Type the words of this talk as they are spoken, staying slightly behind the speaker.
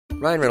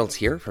Ryan Reynolds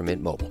here from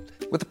Mint Mobile.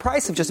 With the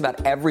price of just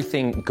about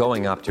everything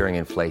going up during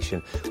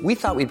inflation, we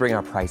thought we'd bring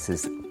our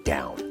prices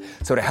down.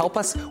 So to help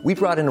us, we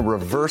brought in a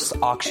reverse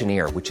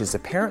auctioneer, which is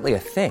apparently a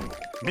thing.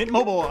 Mint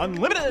Mobile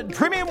Unlimited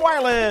Premium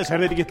Wireless. How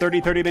to get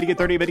 30, 30, bit to get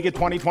 30, bit to get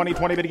 20, 20,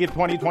 20, bit to get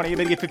 20, 20,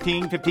 bit to get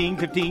 15, 15,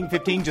 15,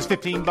 15, just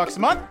 $15 a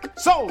month?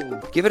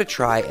 Sold! Give it a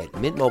try at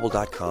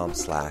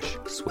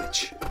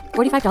mintmobile.com/switch.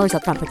 $45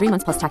 up front for 3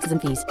 months plus taxes and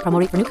fees. Promo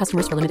rate for new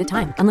customers for limited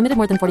time. Unlimited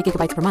more than 40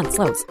 gigabytes per month.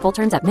 Slows full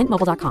terms at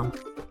mintmobile.com.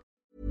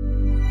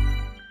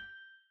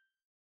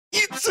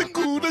 It's a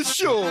good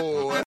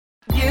show.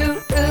 You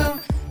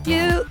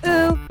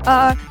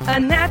are a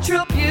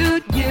natural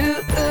beaut. You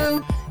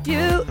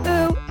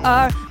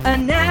are a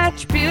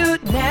natch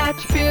beaut.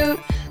 Natch beaut.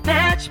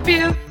 Natch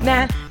beaut.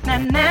 Natch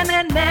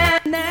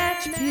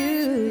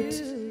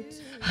beaut.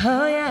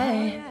 Oh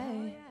yeah.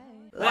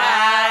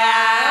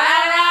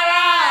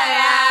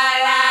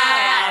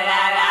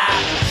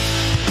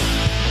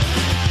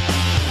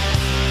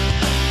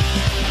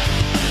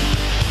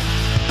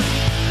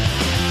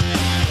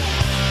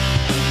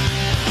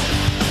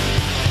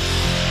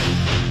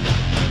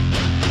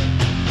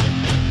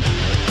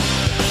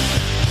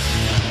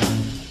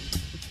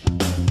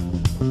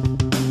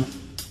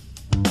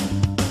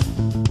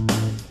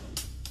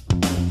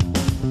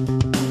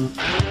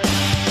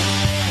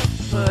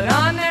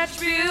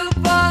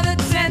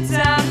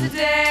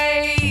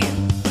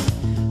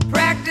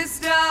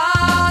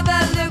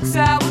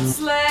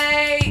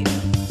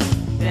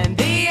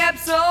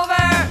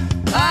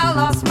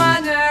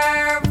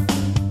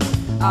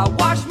 I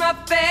washed my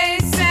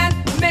face and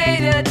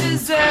made a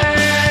dessert.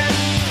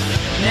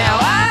 Now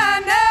I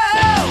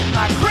know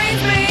my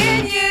cream's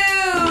being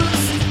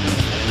used.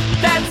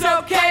 That's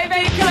okay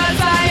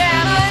because I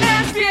am a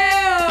Natch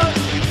beaut.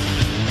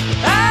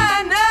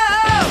 I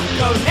know,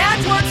 go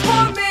Natch works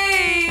for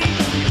me.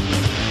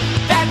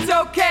 That's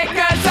okay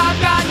cause I've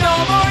got no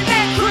more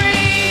neck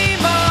cream.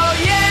 Oh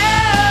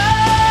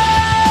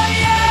yeah,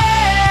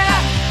 yeah,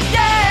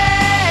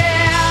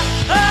 yeah. Oh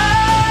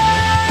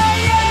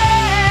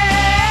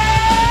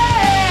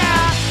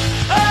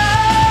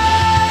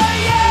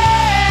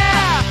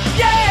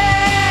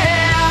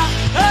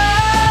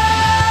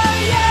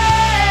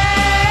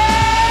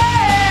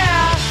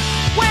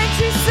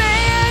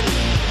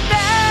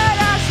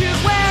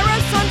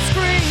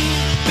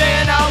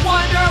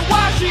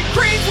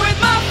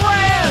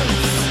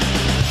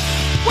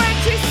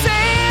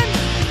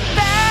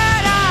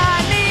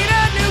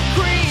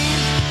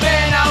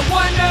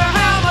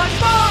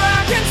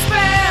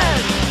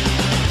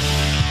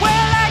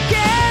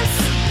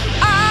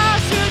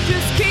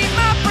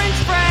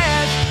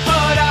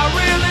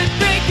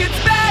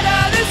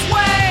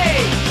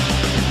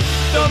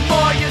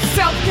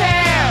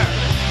self-care,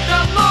 the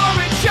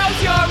more it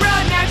shows you're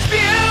a Natch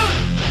beaut.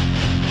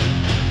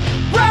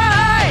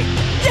 Right,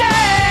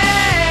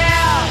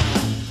 yeah!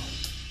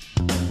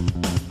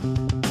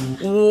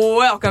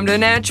 Welcome to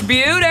Natch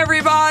Beaut,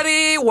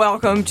 everybody.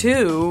 Welcome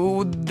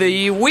to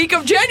the week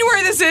of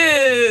January, this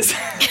is.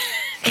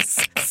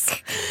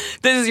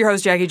 This is your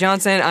host, Jackie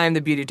Johnson. I am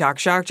the Beauty Talk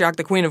Shock Jock,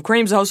 the queen of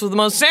creams, the host with the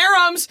most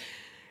serums,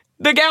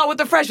 the gal with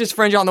the freshest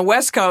fringe on the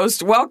West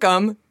Coast.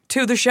 Welcome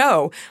to the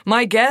show.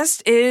 My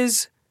guest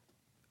is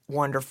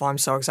wonderful. I'm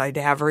so excited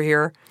to have her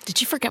here.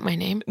 Did you forget my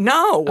name?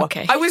 No.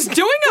 Okay. I was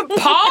doing a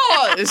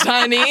pause,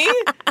 honey.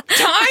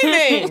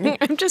 Timing.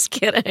 I'm just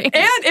kidding. And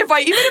if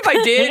I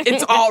did,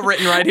 it's all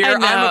written right here.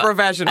 I'm a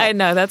professional. I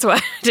know. That's why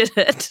I did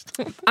it.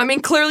 I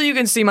mean, clearly you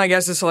can see my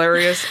guest is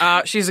hilarious.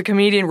 She's a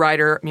comedian,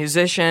 writer,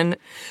 musician.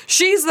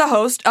 She's the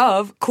host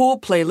of Cool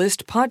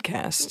Playlist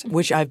Podcast,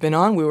 which I've been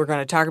on. We were going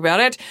to talk about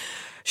it.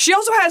 She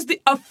also has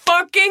a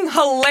fucking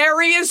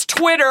hilarious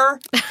Twitter.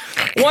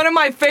 One of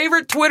my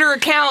favorite Twitter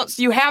accounts.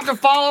 You have to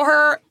follow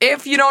her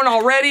if you don't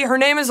already. Her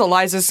name is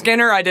Eliza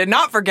Skinner. I did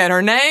not forget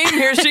her name.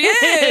 Here she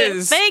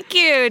is. Thank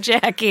you,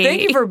 Jackie.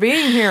 Thank you for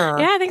being here.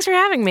 Yeah, thanks for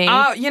having me.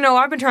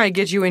 I've been trying to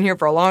get you in here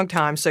for a long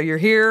time, so you're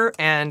here,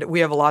 and we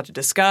have a lot to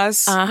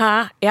discuss.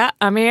 Yeah,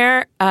 I'm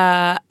here.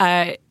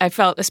 I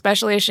felt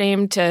especially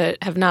ashamed to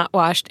have not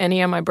washed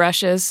any of my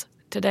brushes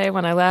today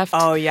when I left.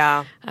 Oh,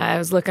 yeah. I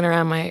was looking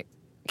around my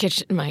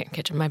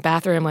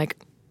bathroom, like,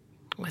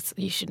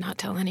 you should not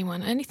tell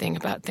anyone anything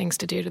about things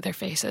to do to their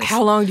faces.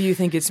 How long do you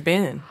think it's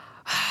been?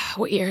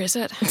 What year is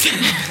it?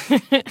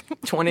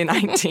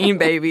 2019,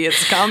 baby.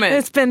 It's coming.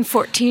 It's been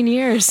 14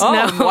 years. Oh,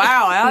 no.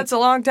 Wow. That's a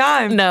long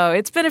time. No,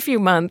 it's been a few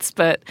months,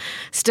 but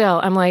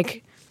still, I'm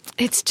like,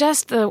 it's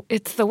the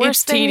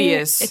worst thing.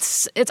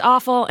 Tedious. It's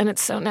awful, and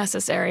it's so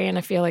necessary, and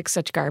I feel like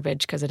such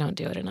garbage because I don't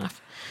do it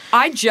enough.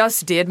 I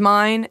just did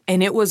mine,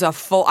 and it was I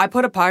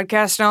put a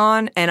podcast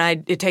on,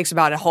 and it takes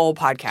about a whole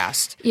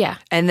podcast. Yeah.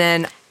 And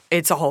then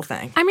it's a whole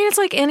thing. I mean, it's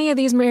like any of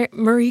these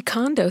Marie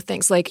Kondo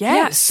things. Like,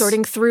 yes.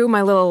 Sorting through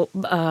my little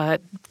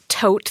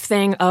tote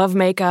thing of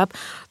makeup,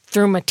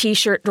 through my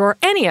T-shirt drawer,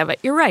 any of it.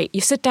 You're right.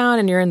 You sit down,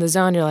 and you're in the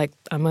zone. You're like,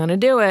 I'm going to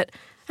do it.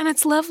 And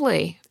it's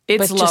lovely.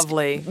 It's but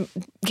lovely.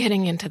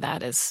 Getting into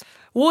that is...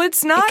 Well,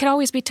 it's not... It could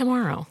always be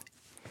tomorrow.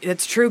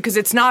 It's true because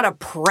it's not a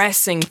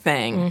pressing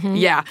thing.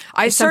 Yeah.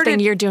 It's something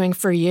you're doing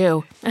for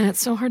you. And it's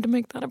so hard to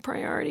make that a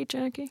priority,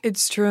 Jackie.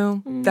 It's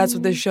true. That's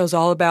what this show's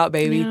all about,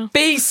 baby. Yeah.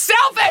 Be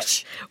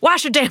selfish!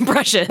 Wash your damn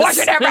brushes. Wash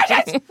your damn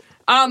brushes!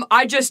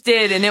 I just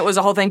did, and it was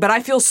a whole thing, but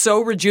I feel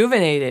so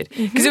rejuvenated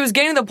because it was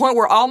getting to the point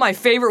where all my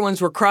favorite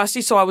ones were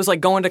crusty, so I was like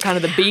going to kind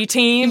of the B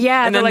team,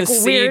 Yeah, and then like the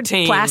C weird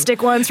team,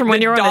 plastic ones from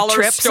when the you were on a dollar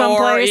trip store,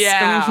 someplace.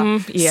 Yeah.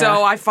 Yeah.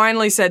 So I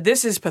finally said,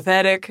 "This is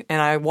pathetic,"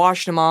 and I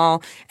washed them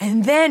all,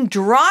 and then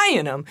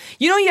drying them.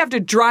 You have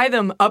to dry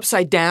them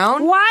upside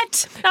down.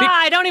 What?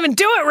 I don't even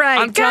do it right.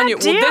 I'm telling you.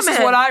 Well, this is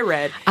what I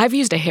read. I've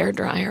used a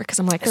hairdryer because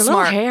I'm like, they're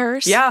Smart. little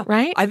hairs. Yeah,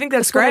 right. I think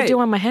that's what I great. do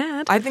on my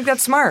head. I think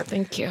that's smart.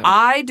 Thank you.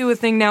 I do a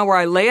thing now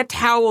where I lay a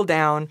towel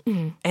down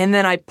and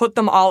then I put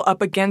them all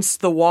up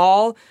against the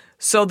wall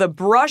so the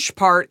brush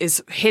part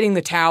is hitting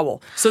the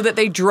towel so that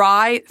they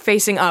dry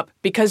facing up.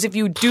 Because if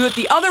you do it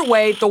the other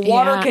way, the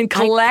water Yeah, can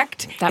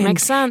collect. That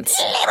makes sense.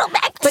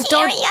 But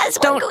don't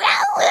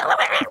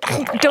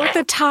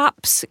the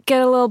tops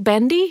get a little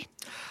bendy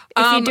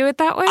if you do it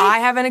that way? I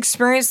haven't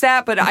experienced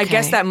that, but I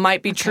guess Okay. that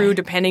might be true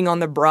depending on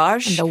the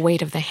brush. And the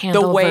weight of the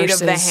handle. The weight of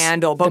the versus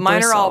handle. But the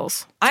mine are all...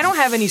 bristles. I don't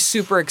have any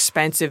super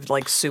expensive,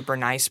 like super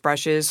nice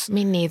brushes.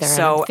 Me neither.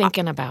 So I'm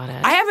thinking about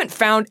it. I haven't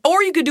found...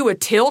 Or you could do a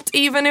tilt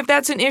even if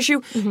that's an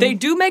issue. They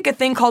do make a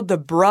thing called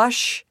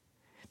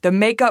the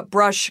makeup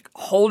brush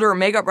holder,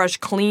 makeup brush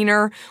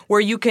cleaner,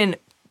 where you can...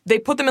 They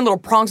put them in little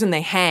prongs and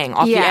they hang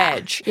off the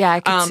edge. Yeah,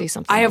 I can see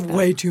something I like have that.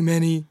 way too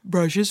many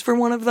brushes for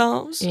one of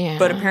those. Yeah.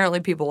 But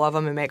apparently people love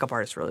them and makeup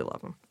artists really love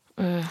them.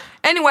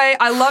 Anyway,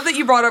 I love that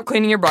you brought up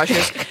cleaning your brushes.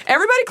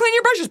 Everybody clean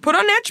your brushes. Put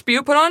on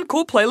Attribute. Put on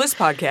Cool Playlist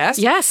Podcast.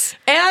 Yes.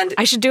 And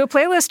I should do a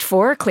playlist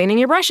for cleaning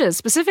your brushes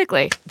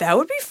specifically. that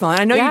would be fun.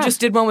 I know you Yeah.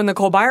 just did one with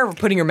Nicole Byer for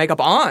putting your makeup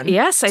on.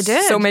 Yes, I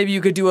did. So maybe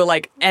you could do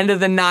a end of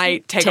the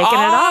night, taking it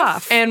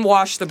off. and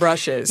wash the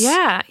brushes.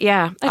 Yeah.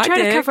 I try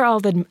to dig. cover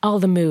all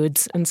the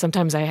moods, and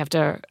sometimes I have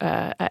to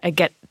I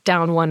get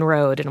down one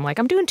road, and I'm like,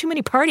 I'm doing too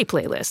many party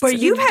playlists. But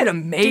you've had Do the other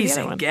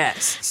amazing one.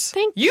 guests.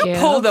 Thank You you.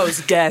 pull those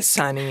guests,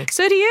 honey.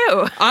 So do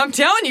you. I'm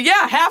telling you,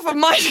 yeah, half of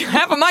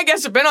my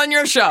guests have been on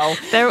your show.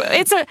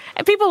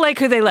 People like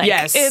who they like.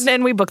 Yes. And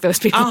then we book those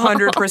people.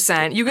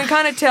 100%. You can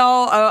kind of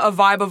tell a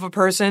vibe of a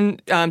person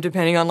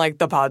depending on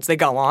the pods they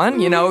go on.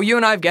 You know, you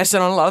and I have guested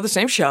on a lot of the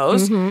same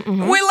shows. We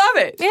love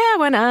it. Yeah,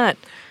 why not?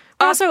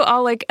 We're also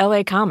all like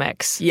LA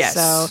comics. Yes.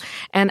 So,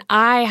 and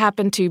I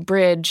happen to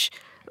bridge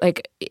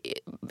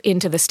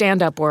into the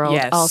stand-up world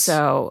Yes.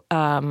 also.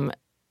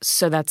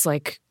 So that's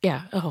a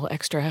whole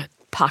extra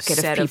pocket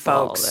Set of of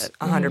people folks. that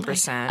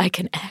 100%. I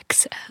can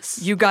access.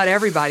 You got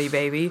everybody,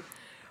 baby.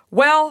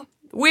 Well,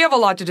 we have a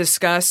lot to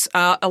discuss.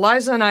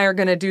 Eliza and I are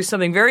going to do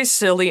something very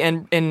silly,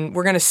 and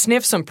we're going to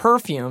sniff some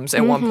perfumes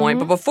at one point.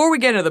 But before we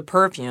get into the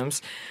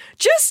perfumes,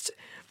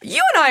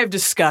 you and I have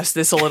discussed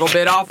this a little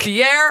bit off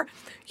the air.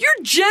 Your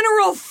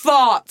general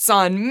thoughts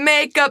on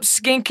makeup,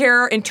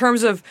 skincare, in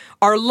terms of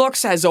our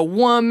looks as a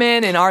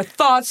woman and our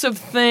thoughts of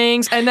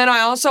things. And then I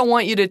also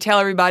want you to tell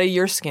everybody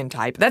your skin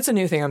type. That's a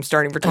new thing I'm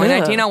starting for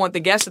 2019. I want the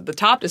guests at the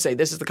top to say,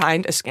 this is the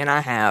kind of skin I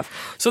have.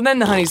 So then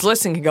the honeys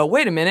listening can go,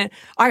 wait a minute,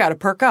 I got to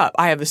perk up.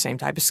 I have the same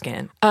type of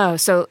skin. Oh,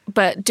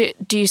 but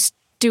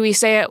do we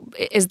say it?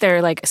 Is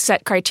there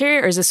set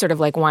criteria, or is this sort of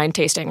like wine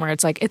tasting where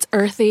it's it's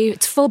earthy,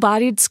 it's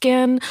full-bodied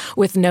skin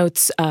with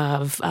notes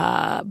of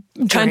geranium?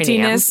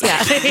 Cuntiness.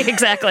 Yeah,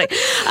 exactly.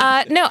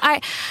 No, I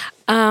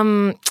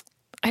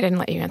didn't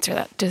let you answer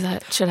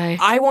that. Should I?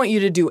 I want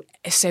you to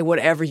say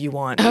whatever you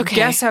want. Okay.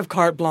 Guests have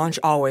carte blanche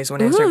always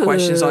when answering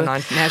questions on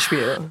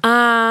Nashville.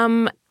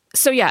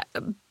 So yeah,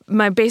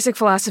 my basic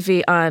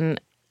philosophy on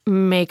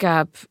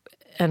makeup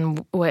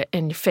and your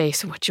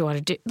face, what you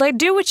want to do,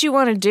 do what you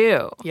want to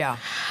do. Yeah.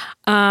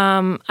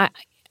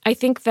 I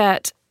think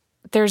that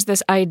there's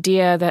this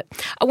idea that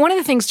one of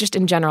the things just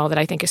in general that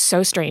I think is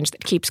so strange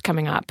that keeps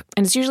coming up,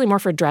 and it's usually more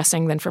for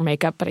dressing than for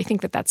makeup, but I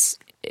think that that's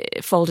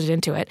folded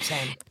into it.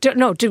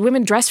 Do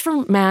women dress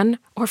for men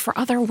or for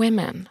other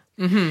women?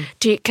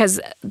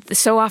 Because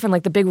so often,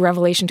 the big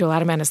revelation to a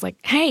lot of men is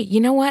hey, you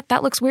know what?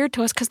 That looks weird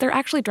to us because they're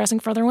actually dressing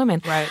for other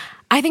women. Right.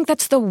 I think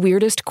that's the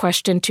weirdest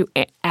question to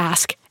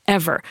ask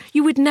ever.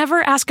 You would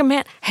never ask a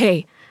man,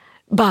 hey,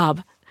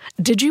 Bob,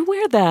 did you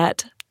wear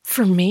that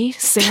for me,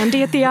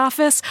 Sandy, at the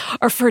office,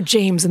 or for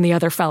James and the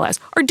other fellas?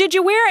 Or did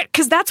you wear it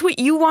because that's what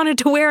you wanted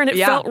to wear and it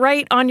felt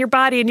right on your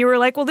body and you were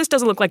like, well, this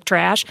doesn't look like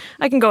trash.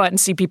 I can go out and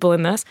see people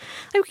in this.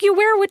 You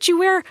wear what you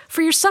wear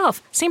for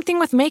yourself. Same thing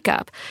with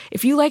makeup.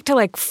 If you like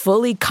to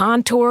fully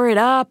contour it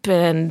up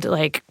and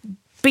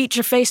beat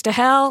your face to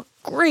hell,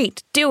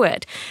 great, do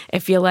it.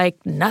 If you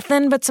like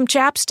nothing but some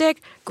chapstick,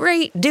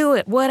 great, do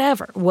it.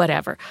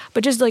 Whatever.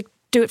 But just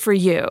do it for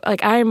you.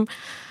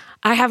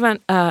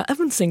 I've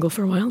been single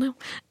for a while now,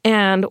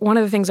 and one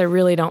of the things I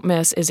really don't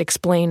miss is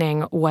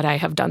explaining what I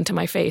have done to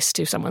my face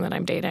to someone that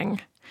I'm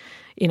dating.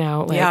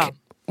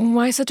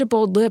 Why such a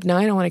bold lip? Now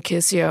I don't want to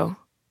kiss you.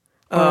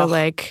 Or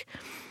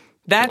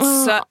That's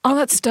all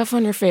that stuff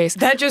on your face.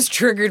 that just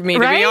triggered me, to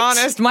Right? be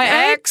honest. My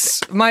Right?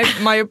 ex,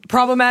 my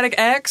problematic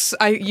ex,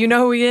 you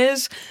know who he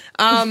is.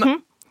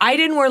 I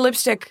didn't wear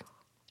lipstick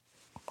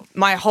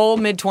my whole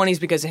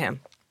mid-20s because of him.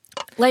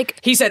 Like,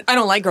 He said, I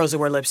don't like girls that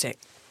wear lipstick.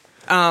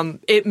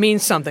 It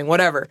means something,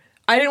 whatever.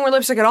 I didn't wear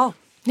lipstick at all.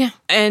 yeah.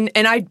 And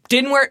I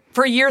didn't wear it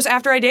for years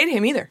after I dated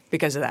him either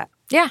because of that.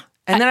 Yeah.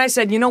 And then I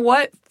said, you know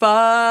what?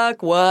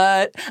 Fuck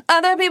what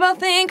other people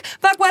think.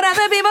 Fuck what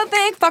other people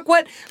think. Fuck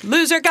what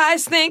loser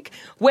guys think.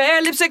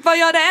 Wear lipstick for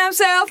your damn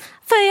self.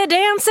 For your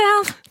damn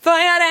self. For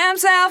your damn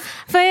self.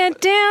 For your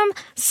damn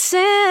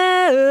self.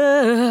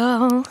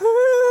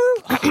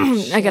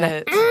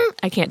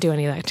 I can't do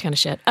any of that kind of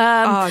shit.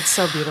 Oh, it's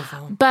so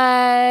beautiful.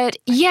 But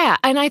yeah,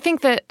 and I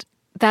think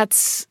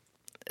that's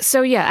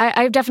so. Yeah,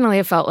 I definitely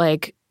have felt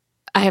like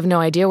I have no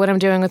idea what I'm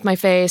doing with my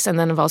face, and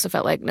then I've also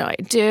felt like no, I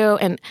do.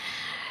 And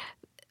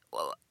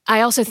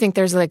I also think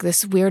there's like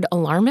this weird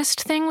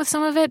alarmist thing with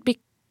some of it.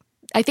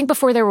 I think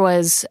before there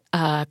was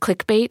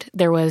clickbait,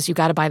 there was you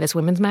got to buy this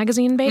women's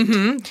magazine bait.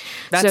 Mm-hmm.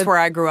 That's where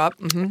I grew up.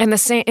 Mm-hmm. And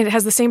it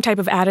has the same type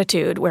of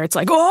attitude where it's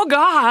like, oh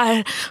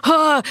God,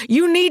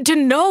 you need to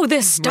know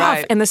this stuff.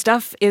 Right. And the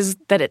stuff is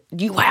that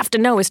you have to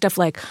know is stuff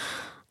like,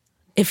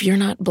 if you're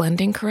not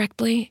blending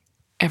correctly,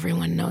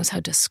 everyone knows how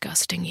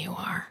disgusting you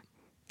are.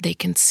 They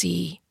can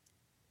see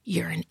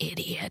you're an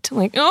idiot.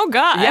 Like, oh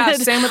God. Yeah,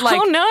 same with like,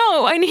 oh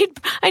no, I need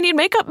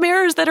makeup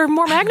mirrors that are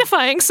more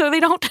magnifying so they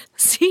don't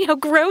see how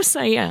gross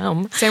I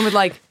am. Same with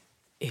like,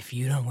 if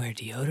you don't wear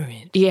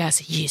deodorant,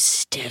 yes, you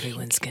stink.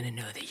 everyone's gonna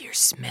know that you're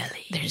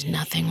smelly. There's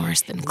nothing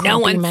worse than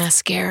clumping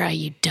mascara,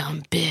 you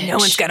dumb bitch. No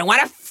one's gonna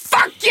want to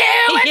fuck you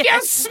if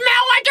you smell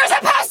like you're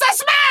supposed to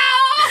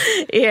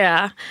smell.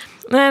 Yeah.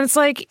 And it's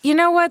like, you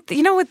know what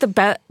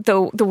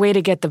the way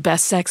to get the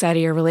best sex out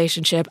of your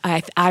relationship,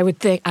 I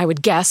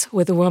would guess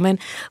with a woman,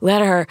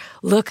 let her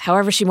look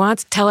however she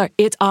wants, tell her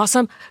it's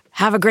awesome,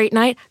 have a great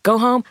night, go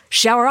home,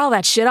 shower all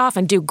that shit off,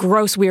 and do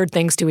gross, weird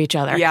things to each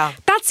other. Yeah.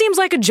 That seems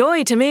like a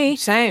joy to me.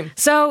 Same.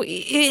 So,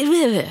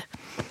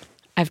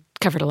 I've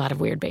covered a lot of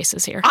weird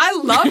bases here. I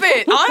love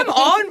it. I'm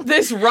on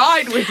this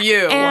ride with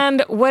you.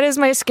 And what is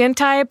my skin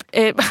type?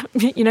 It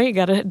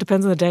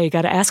depends on the day. You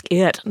gotta ask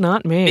it,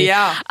 not me.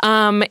 Yeah.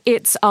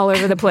 It's all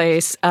over the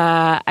place.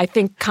 I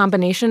think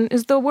combination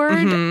is the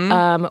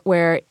word,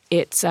 where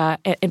it's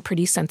and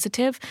pretty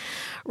sensitive.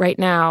 Right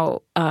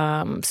now,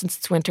 since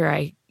it's winter,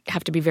 I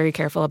have to be very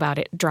careful about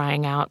it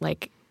drying out,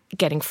 like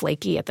getting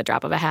flaky at the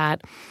drop of a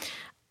hat.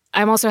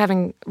 I'm also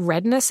having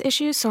redness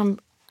issues, so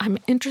I'm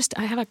interested.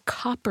 I have a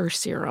copper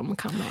serum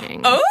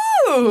coming.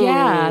 Oh!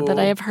 Yeah, that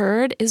I have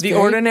heard is The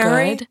very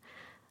Ordinary? good.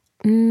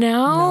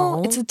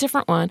 No, it's a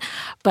different one.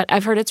 But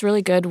I've heard it's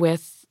really good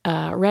with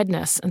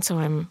redness, and so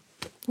I'm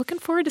looking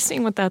forward to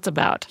seeing what that's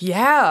about.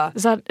 Yeah.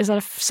 Is that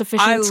a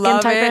sufficient skin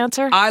type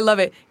answer? I love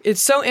it.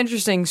 It's so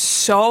interesting.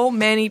 So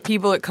many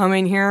people that come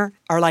in here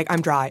are like,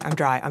 I'm dry. Well,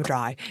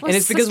 and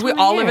it's because we this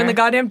all time live of in the year.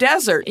 goddamn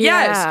desert.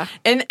 Yeah. Yes.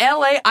 In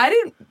LA, I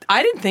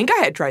didn't think I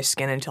had dry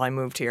skin until I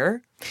moved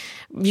here.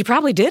 You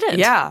probably didn't.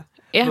 Yeah.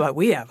 Yeah. But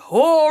we have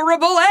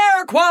horrible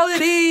air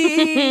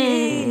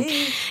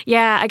quality.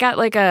 Yeah, I got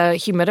like a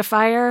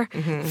humidifier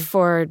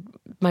for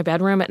my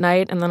bedroom at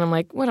night, and then I'm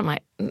like,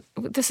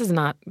 this is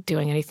not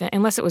doing anything.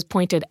 Unless it was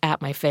pointed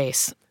at my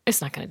face.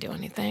 It's not going to do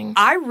anything.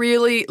 I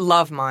really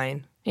love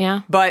mine,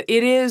 Yeah. but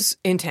it is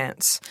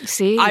intense.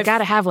 See, you got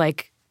to have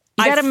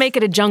you got to make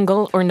it a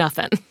jungle or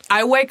nothing.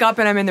 I wake up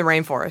and I'm in the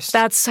rainforest.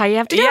 That's how you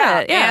have to do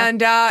it. Yeah.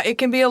 And it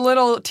can be a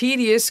little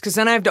tedious because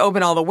then I have to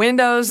open all the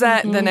windows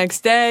the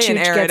next day and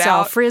Chooch air gets it out.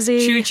 all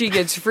frizzy. Choochie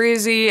gets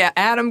frizzy.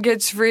 Adam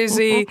gets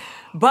frizzy.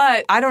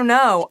 But I don't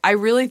know. I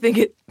really think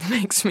it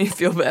makes me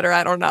feel better.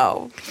 I don't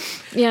know.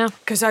 Yeah.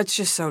 Because that's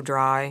just so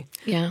dry.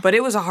 Yeah. But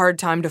it was a hard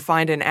time to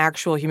find an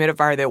actual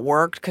humidifier that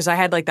worked because I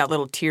had like that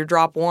little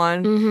teardrop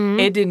one.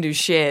 It didn't do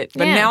shit.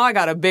 But Yeah. now I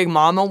got a big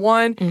mama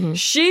one.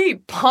 She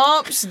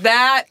pumps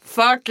that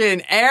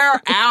fucking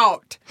air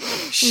out.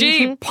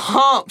 She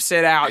pumps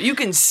it out. You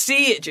can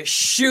see it just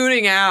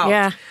shooting out.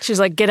 Yeah. She's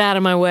like, get out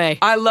of my way.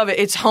 I love it.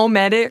 It's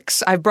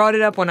Homedics. I brought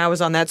it up when I was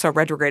on That So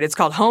Retrograde. It's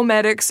called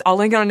Homedics. I'll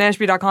link it on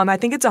Nashby.com.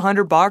 I think it's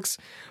 $100,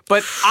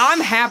 but I'm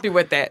happy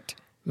with it.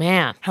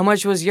 Man. How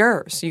much was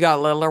yours? You got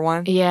a littler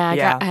one?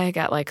 Yeah, I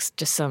got like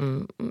just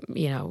some,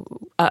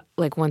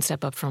 like one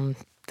step up from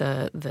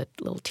the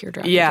little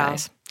teardrop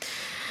guys.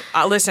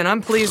 Listen,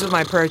 I'm pleased with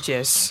my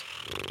purchase.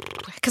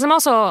 Because I'm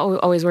also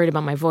always worried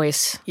about my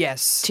voice,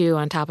 Yes. too,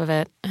 on top of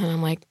it. And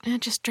I'm like,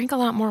 just drink a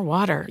lot more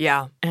water.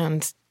 Yeah.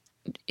 And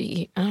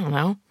I don't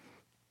know.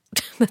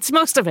 That's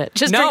most of it.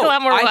 Just drink a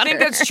lot more water. I think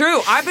that's true.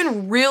 I've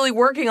been really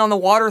working on the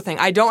water thing.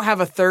 I don't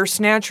have a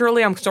thirst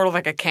naturally. I'm sort of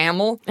like a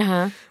camel,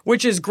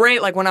 which is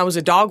great. Like when I was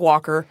a dog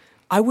walker,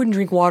 I wouldn't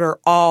drink water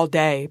all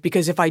day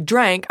because if I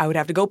drank, I would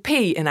have to go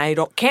pee, and I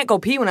can't go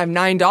pee when I have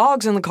 9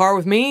 dogs in the car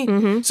with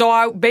me. So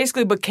I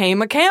basically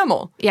became a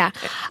camel. Yeah.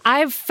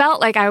 I've felt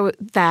like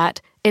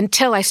that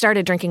until I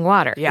started drinking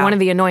water. Yeah. One of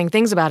the annoying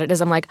things about it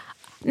is I'm like,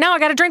 now I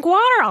got to drink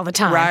water all the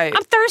time. Right.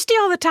 I'm thirsty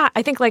all the time.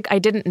 I think like I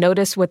didn't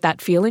notice what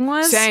that feeling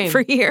was Same. for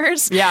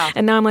years. Yeah.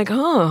 And now I'm like,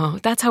 oh,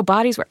 that's how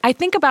bodies work. I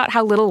think about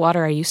how little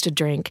water I used to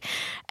drink,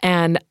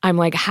 and I'm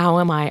like, how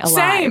am I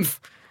alive? Same.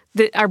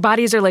 our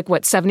bodies are like,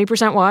 what,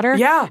 70% water?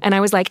 Yeah. And I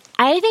was like,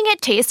 I think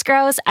it tastes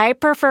gross. I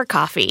prefer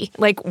coffee.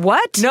 Like,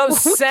 what? No,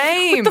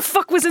 same. What the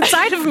fuck was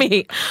inside of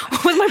me?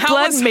 Was my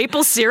blood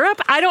maple syrup?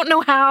 I don't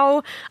know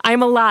how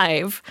I'm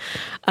alive.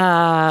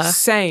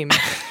 Same.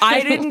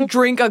 I didn't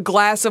drink a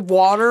glass of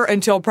water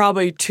until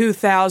probably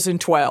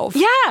 2012.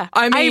 Yeah.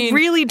 I mean, I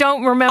really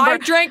don't remember. I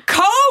drank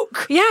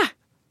Coke. Yeah.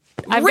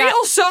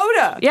 Real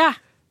soda. Yeah.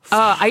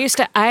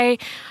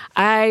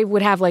 I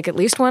would have like at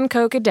least one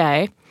Coke a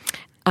day.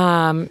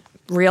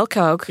 Real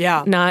Coke,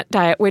 Yeah. not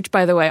diet, which,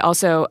 by the way,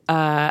 also,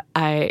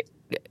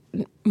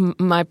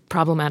 my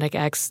problematic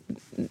ex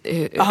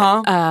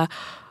thought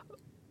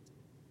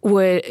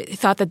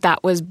that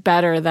was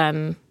better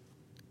than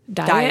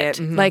diet.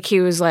 Mhm. Like,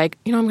 he was like,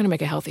 I'm going to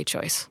make a healthy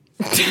choice.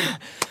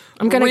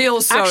 I'm going to Real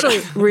soda.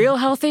 actually real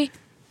healthy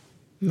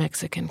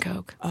Mexican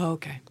Coke. Oh,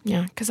 okay.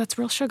 Yeah, because that's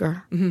real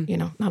sugar.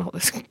 Not all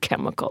those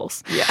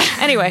chemicals. Yeah.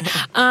 Anyway,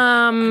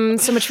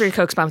 so much for your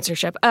Coke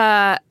sponsorship.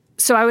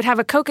 So I would have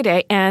a Coke a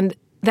day, and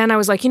then I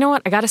was like, you know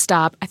what? I got to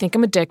stop. I think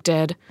I'm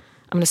addicted.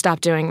 I'm going to stop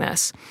doing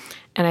this.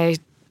 And I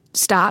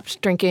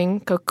stopped drinking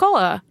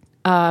Coca-Cola.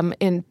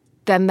 And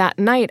then that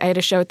night, I had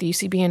a show at the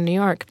UCB in New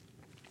York.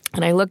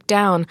 And I looked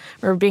down,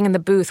 I remember being in the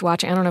booth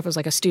watching, I don't know if it was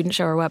like a student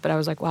show or what, but I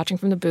was like watching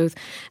from the booth,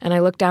 and I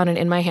looked down, and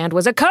in my hand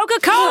was a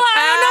Coca-Cola.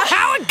 I don't know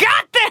how it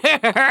got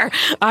there.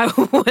 I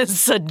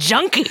was a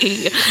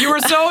junkie. You were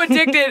so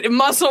addicted,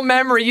 muscle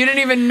memory, you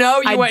didn't even know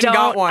you went and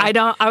got one.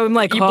 I'm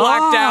like, You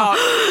blacked out.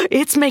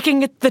 It's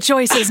making the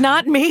choices,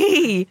 not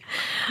me.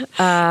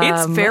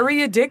 It's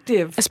very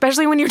addictive.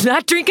 Especially when you're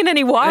not drinking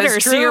any water.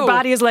 That's So your true.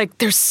 body is like,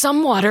 there's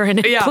some water in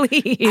it,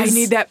 please. I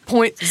need that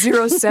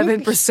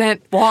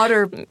 0.07%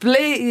 water,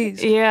 please.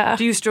 Yeah.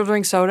 Do you still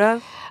drink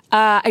soda?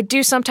 I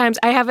do sometimes.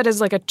 I have it as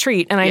like a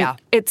treat, and I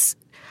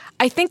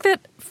think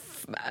that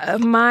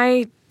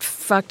my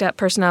fucked up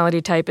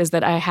personality type is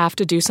that I have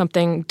to do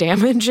something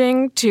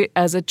damaging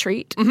as a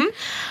treat.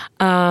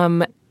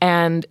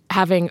 And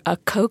having a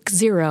Coke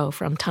Zero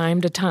from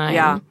time to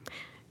time,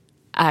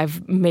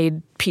 I've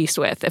made peace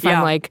with. If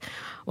I'm like,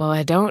 well,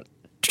 I don't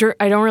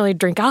really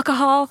drink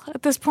alcohol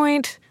at this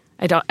point.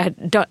 I don't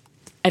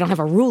have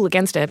a rule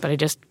against it, but I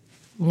just.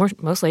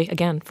 Mostly,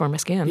 again, for my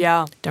skin.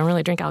 Yeah. Don't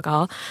really drink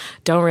alcohol.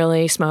 Don't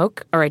really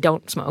smoke. Or I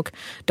don't smoke.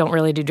 Don't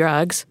really do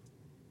drugs.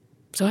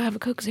 So I have a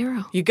Coke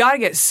Zero. You got to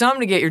get some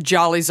to get your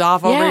jollies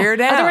off over here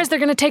now. Otherwise, they're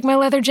going to take my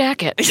leather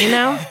jacket,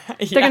 They're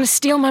going to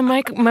steal my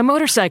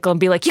motorcycle and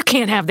be like, you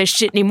can't have this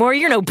shit anymore.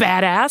 You're no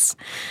badass.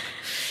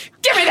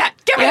 Give me that.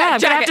 Give me that I'm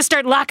going to jacket. have to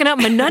start locking up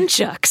my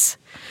nunchucks.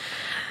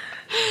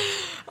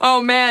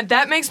 Oh, man,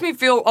 that makes me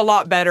feel a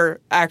lot better,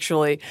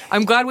 actually.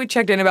 I'm glad we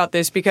checked in about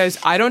this because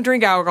I don't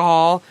drink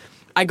alcohol.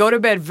 I go to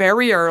bed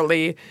very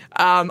early.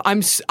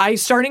 I'm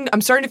starting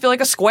to feel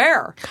like a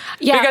square.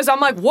 Yeah. Because I'm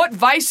like, what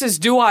vices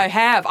do I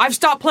have? I've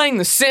stopped playing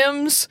The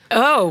Sims.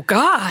 Oh,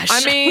 gosh.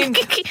 I mean,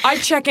 I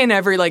check in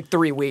every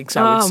 3 weeks,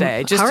 I would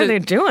say. How are they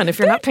doing if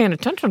you're not paying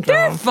attention to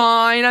They're them?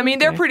 fine. I mean,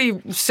 they're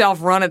pretty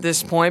self-run at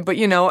this point, but,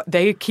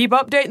 they keep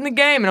updating the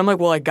game. And I'm like,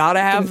 well, I got to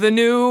have the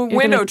new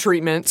window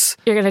treatments.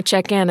 You're going to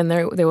check in, and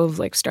they will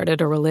have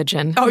started a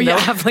religion. Oh, yeah.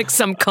 They'll have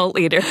some cult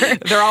leader.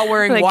 They're all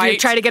wearing white. You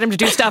try to get them to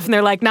do stuff, and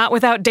they're like, not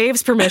without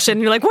Dave's permission.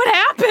 And you're like, what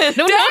happened?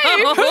 Dave?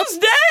 No. Who's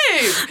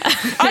Dave?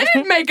 I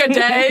didn't make a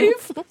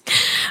Dave.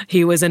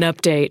 He was an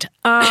update.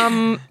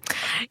 One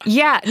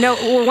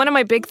of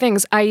my big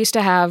things, I used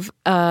to have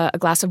a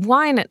glass of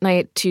wine at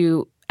night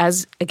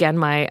as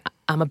again,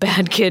 I'm a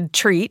bad kid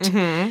treat,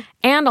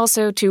 and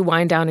also to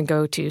wind down and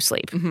go to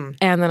sleep. And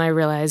then I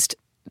realized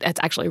that's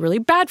actually really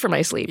bad for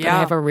my sleep. And I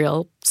have a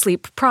real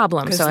sleep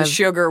problem. Because the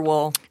sugar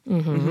will.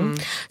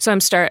 So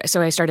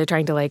I started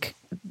trying to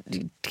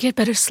get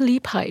better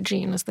sleep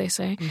hygiene, as they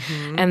say,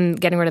 and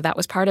getting rid of that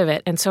was part of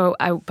it. And so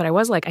I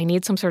was like, I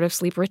need some sort of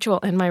sleep ritual,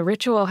 and my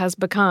ritual has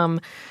become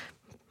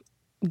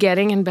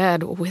getting in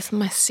bed with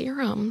my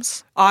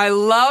serums. I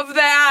love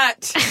that.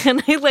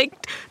 And I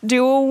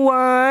do a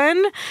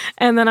one,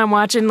 and then I'm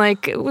watching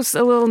it was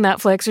a little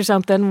Netflix or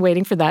something,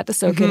 waiting for that to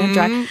soak in and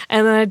dry.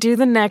 And then I do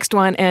the next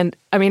one, and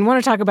I mean,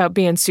 want to talk about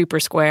being super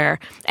square,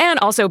 and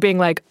also being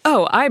like,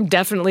 oh, I'm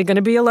definitely going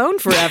to be alone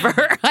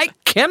forever. I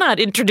cannot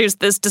introduce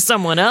this to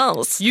someone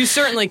else. You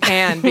certainly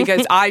can,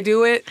 because I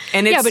do it,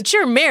 and it's... Yeah, but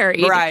you're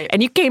married, right?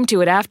 And you came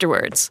to it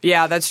afterwards.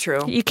 Yeah, that's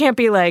true. You can't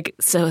be like,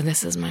 so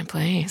this is my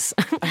place.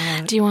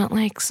 Do you want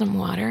some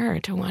water or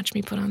to watch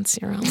me put on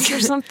serums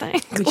or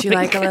something? Would you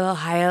like a little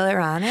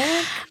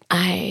hyaluronic?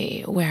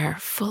 I wear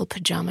full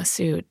pajama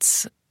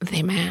suits.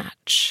 They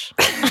match.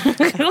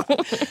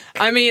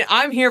 I mean,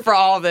 I'm here for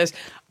all of this.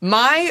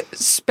 My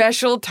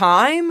special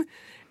time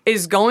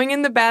is going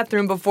in the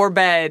bathroom before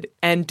bed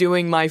and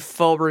doing my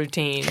full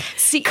routine.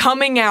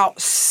 Coming out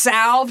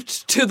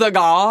salved to the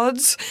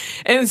gods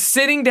and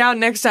sitting down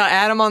next to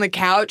Adam on the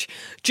couch,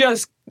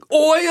 just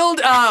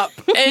oiled up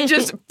and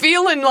just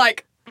feeling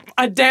like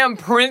a damn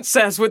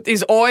princess with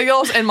these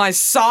oils and my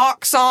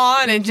socks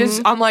on and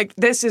just, I'm like,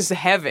 this is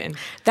heaven.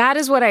 That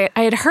is what I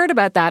had heard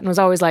about that and was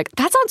always like,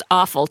 that sounds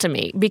awful to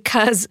me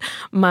because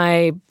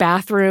my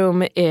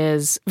bathroom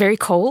is very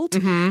cold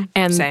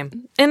and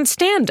Same. and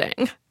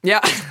standing. Yeah.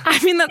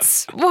 I mean,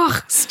 that's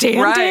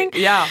standing. Right,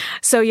 yeah.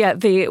 So yeah,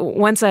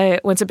 once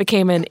it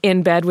became an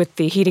in bed with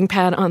the heating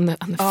pad on the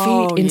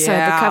feet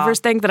inside the covers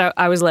thing, that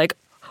I was like,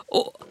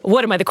 oh,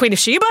 what am I, the Queen of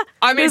Sheba?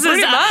 I mean, this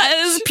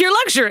is pure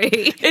luxury.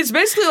 It's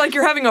basically like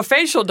you're having a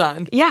facial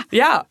done. Yeah.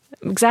 Yeah.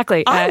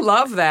 Exactly. I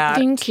love that.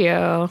 Thank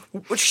you.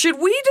 Should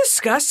we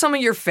discuss some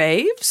of your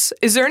faves?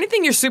 Is there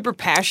anything you're super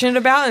passionate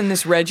about in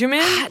this regimen?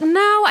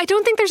 No, I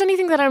don't think there's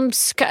anything that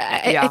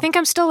I think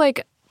I'm still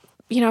like,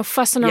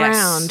 fussing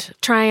around,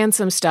 trying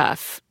some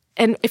stuff.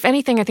 And if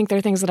anything, I think there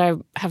are things that I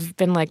have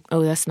been like,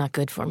 oh, that's not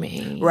good for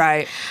me.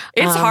 Right.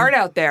 It's hard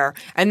out there.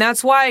 And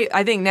that's why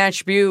I think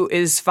Natch Butte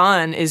is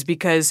fun, is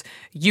because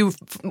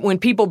when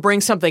people bring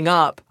something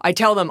up, I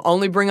tell them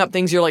only bring up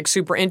things you're like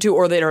super into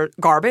or that are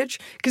garbage.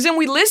 Because then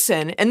we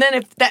listen. And then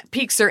if that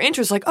piques their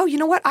interest, like, oh, you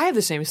know what? I have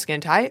the same skin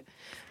type.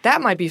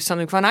 That might be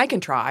something fun I can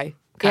try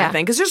kind of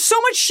thing. Because there's so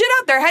much shit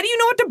out there. How do you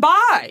know what to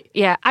buy?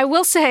 Yeah. I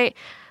will say,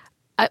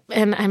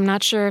 and I'm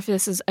not sure if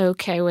this is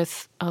okay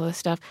with all this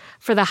stuff,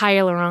 for the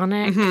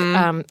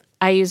hyaluronic,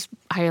 I use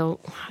am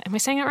I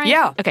saying it right?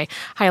 Yeah. Okay.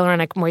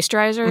 Hyaluronic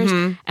moisturizers.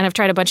 And I've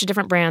tried a bunch of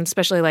different brands,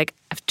 especially like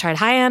I've tried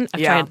high-end,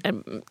 I've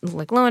tried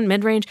like low-end,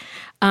 mid-range.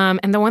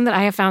 And the one that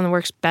I have found that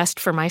works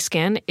best for my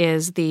skin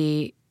is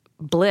the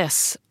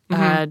Bliss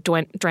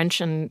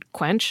Drench and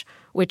Quench,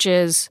 which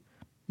is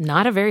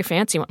not a very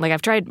fancy one. Like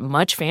I've tried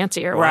much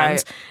fancier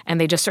ones,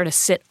 and they just sort of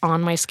sit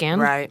on my skin.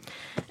 Right.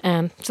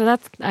 And so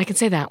I can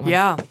say that one.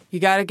 Yeah. You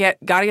gotta get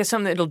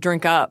something that'll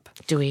drink up.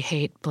 Do we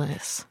hate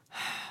Bliss?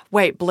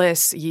 Wait,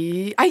 Bliss.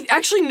 I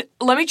actually,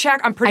 let me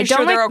check. I'm pretty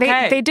sure they're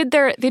okay. They did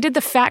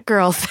the fat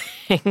girl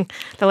thing.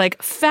 They're like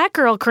fat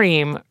girl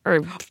cream, or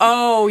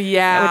oh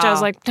yeah, which I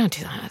was like, don't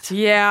do that.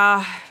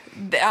 Yeah,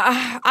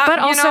 but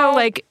also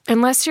like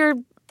unless you're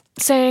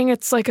saying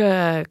it's like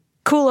a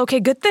cool, okay,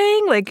 good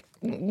thing, like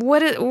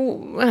what? I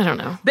don't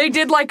know. They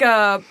did like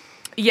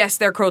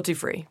they're cruelty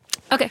free.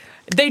 Okay.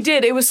 They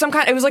did. It was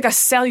it was like a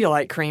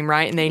cellulite cream,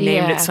 right? And they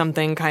named it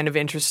something kind of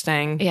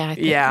interesting. Yeah,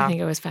 I think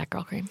it was fat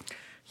girl cream.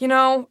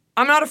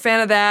 I'm not a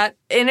fan of that.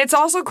 And it's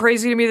also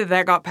crazy to me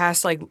that got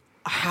past, like,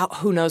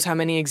 who knows how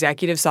many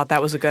executives thought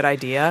that was a good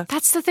idea.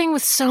 That's the thing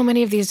with so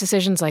many of these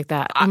decisions like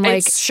that.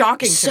 It's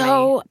shocking to me.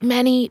 So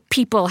many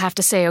people have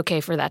to say okay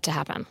for that to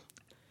happen.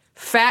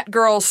 Fat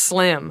Girl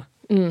Slim.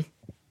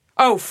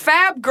 Oh,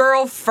 Fab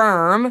Girl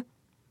Firm.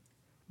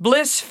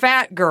 Bliss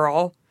Fat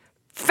Girl.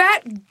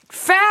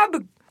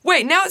 Fab...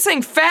 Wait, now it's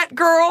saying Fat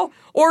Girl,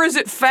 or is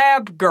it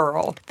Fab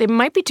Girl? They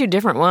might be two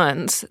different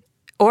ones.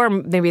 Or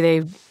maybe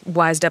they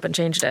wised up and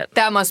changed it.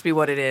 That must be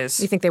what it is.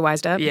 You think they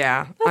wised up?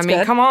 Yeah. That's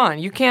good. Come on.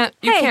 You can't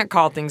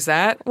call things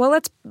that. Well,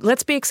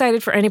 let's be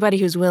excited for anybody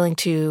who's willing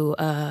to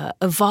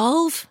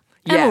evolve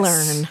and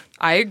learn.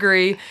 I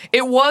agree.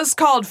 It was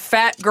called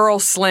Fat Girl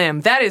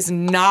Slim. That is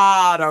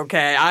not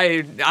okay.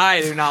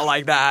 I do not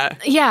like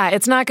that. Yeah,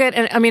 it's not good.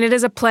 And I mean, it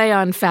is a play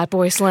on Fat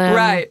Boy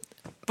Slim.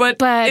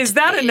 But is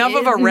that enough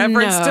of a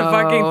reference to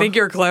fucking think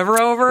you're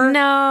clever over? No.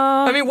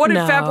 I mean, what did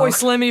Fat Boy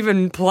Slim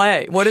even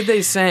play? What did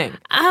they sing?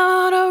 I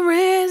wanna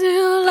raise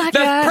you like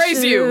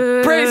Praise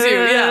you,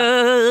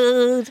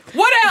 yeah.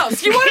 What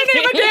else? You want to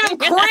name a damn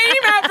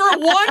cream after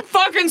one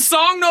fucking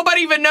song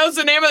nobody even knows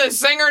the name of the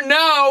singer?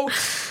 No.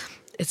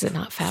 Is it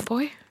not Fat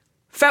Boy?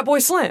 Fat Boy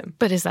Slim.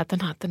 But is that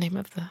not the name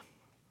of the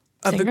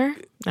singer?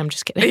 I'm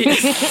just kidding.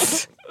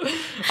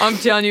 I'm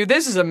telling you,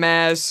 this is a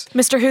mess.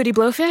 Mr. Hootie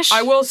Blowfish?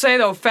 I will say,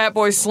 though, Fat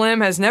Boy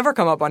Slim has never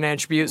come up on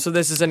Natch Butte, so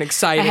this is an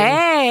exciting...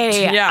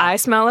 Hey, I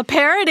smell a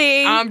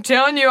parody. I'm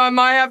telling you, I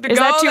might have to go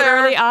there. Is that too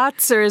early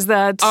aughts, or is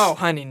that... Oh,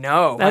 honey,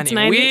 no. That's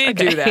honey, 90s? we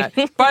Okay. do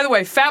that. By the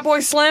way, Fat Boy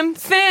Slim,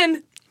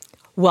 thin.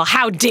 Well,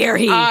 how dare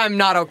he? I'm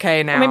not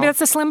okay now. Maybe that's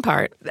the slim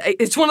part.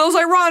 It's one of those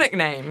ironic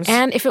names.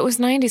 And if it was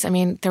 90s, I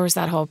mean, there was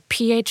that whole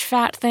PH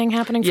fat thing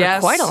happening for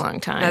quite a long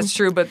time. That's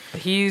true, but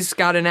he's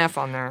got an F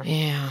on there.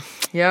 Yeah.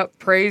 Yep,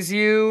 praise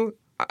you.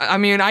 I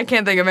mean, I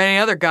can't think of any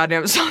other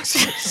goddamn songs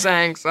he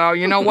sang, so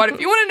you know what? If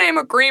you want to name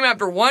a cream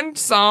after one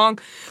song,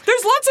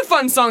 there's lots of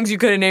fun songs you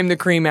could have named the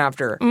cream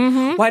after.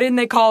 Mm-hmm. Why didn't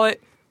they call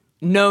it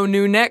No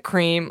New Neck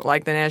Cream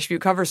like the Natch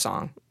Butte cover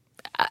song?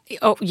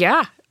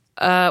 Yeah.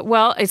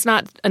 Well, it's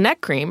not a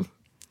neck cream.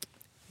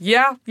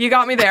 Yeah, you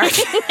got me there.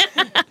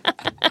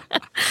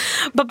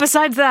 But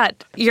besides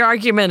that, your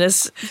argument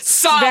is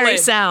solid. Very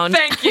sound.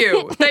 Thank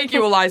you. Thank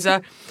you,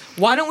 Eliza.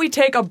 Why don't we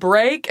take a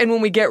break, and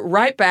when we get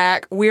right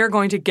back, we are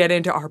going to get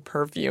into our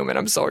perfume, and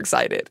I'm so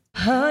excited.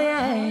 Oh,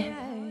 yeah.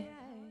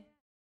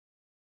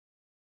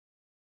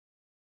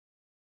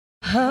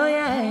 Oh,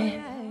 yeah.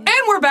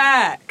 And we're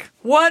back.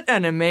 What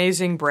an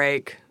amazing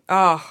break.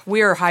 Oh,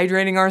 we are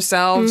hydrating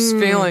ourselves,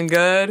 feeling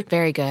good.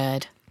 Very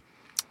good.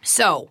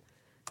 So,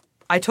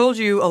 I told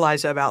you,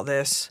 Eliza, about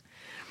this.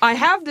 I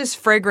have this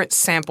fragrance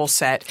sample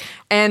set,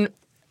 and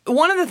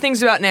one of the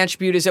things about Natch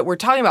Beauty is that we're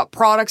talking about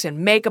products and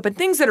makeup and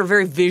things that are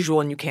very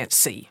visual and you can't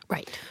see.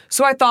 Right.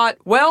 So I thought,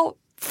 well,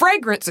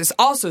 fragrance is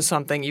also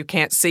something you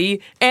can't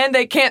see, and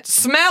they can't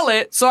smell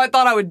it, so I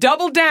thought I would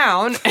double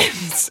down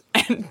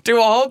and do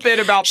a whole bit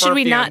about Should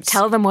we not perfumes.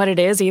 tell them what it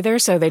is either,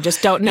 so they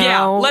just don't know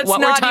Yeah, let's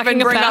what not we're talking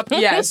even bring about? up.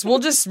 Yes, we'll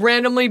just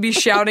randomly be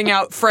shouting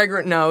out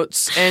fragrant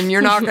notes, and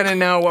you're not going to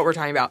know what we're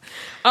talking about.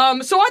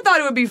 So I thought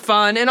it would be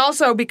fun, and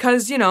also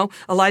because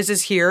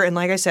Eliza's here, and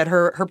like I said,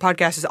 her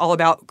podcast is all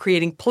about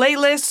creating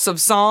playlists of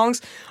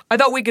songs. I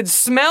thought we could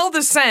smell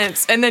the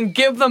scents and then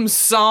give them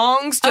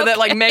songs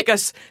that make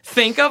us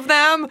think of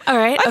them. All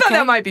right. I thought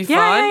that might be fun.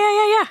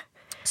 Yeah.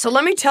 So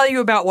let me tell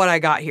you about what I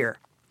got here.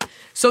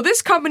 So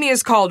this company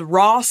is called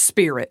Raw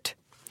Spirit.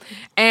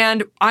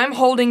 And I'm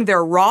holding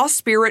their Raw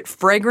Spirit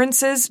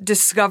Fragrances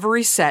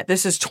Discovery Set.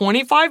 This is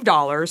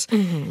 $25.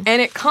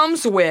 And it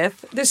comes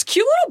with this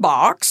cute little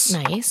box.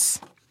 Nice.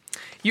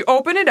 You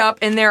open it up,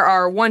 and there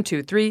are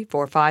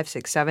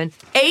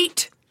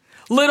 8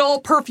 little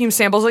perfume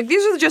samples. Like,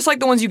 these are just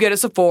like the ones you get at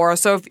Sephora.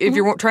 So if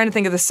you're trying to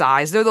think of the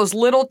size, they're those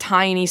little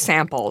tiny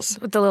samples.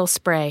 With the little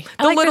spray.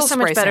 I The like little this so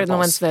much spray better than the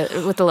ones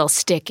samples. with the little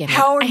stick in it.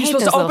 How are I you hate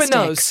supposed to little open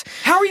those?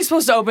 sticks. How are you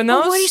supposed to open those?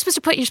 Well, what are you supposed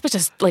to put? You're supposed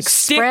to Stick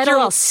spread a your-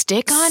 little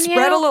stick on you?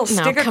 Spread a little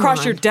No, stick come across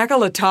on. your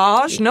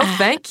décolletage? No,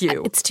 thank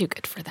you. It's too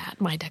good for that,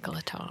 my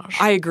décolletage.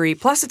 I agree.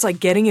 Plus, it's like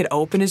getting it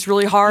open is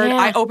really hard. Yeah.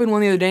 I opened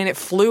one the other day and it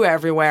flew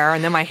everywhere,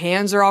 and then my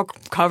hands are all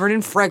covered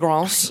in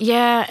fragrance.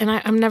 Yeah, and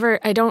I never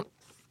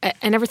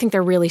think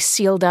they're really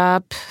sealed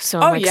up, so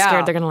I'm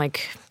scared they're gonna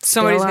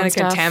Somebody's going to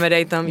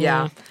contaminate them.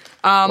 Yeah.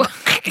 But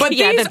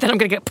yeah, then I'm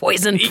gonna get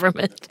poisoned from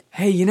it.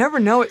 Hey, you never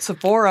know at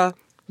Sephora.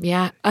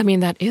 Yeah, I mean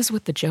that is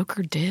what the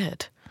Joker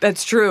did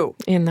That's true.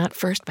 in that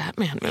first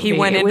Batman movie. He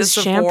went it into was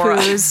Sephora.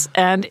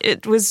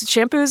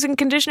 shampoos and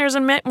conditioners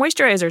and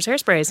moisturizers,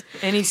 hairsprays.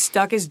 And he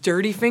stuck his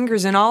dirty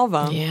fingers in all of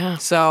them. Yeah.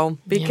 So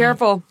be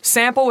careful.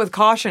 Sample with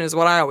caution is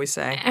what I always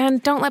say.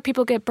 And don't let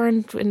people get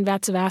burned in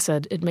vats of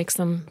acid. It makes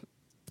them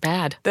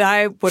bad.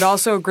 I would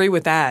also agree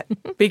with that.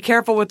 Be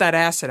careful with that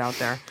acid out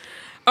there.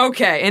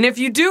 Okay, and if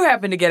you do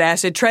happen to get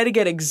acid, try to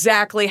get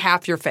exactly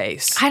half your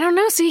face. I don't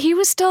know. See, he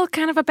was still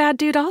kind of a bad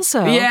dude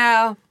also.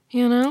 Yeah.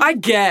 You know? I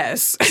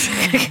guess.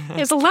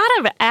 There's a lot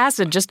of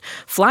acid just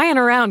flying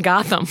around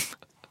Gotham.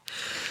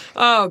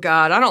 Oh,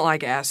 God, I don't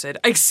like acid.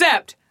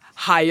 Except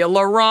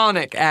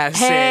hyaluronic acid.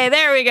 Hey,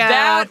 there we go.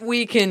 That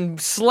we can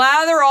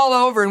slather all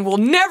over and we'll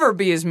never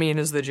be as mean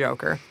as the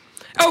Joker.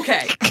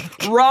 Okay,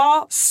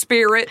 Raw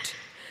Spirit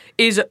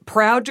is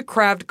proud to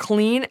craft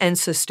clean and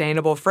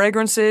sustainable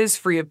fragrances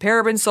free of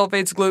parabens,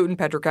 sulfates, gluten,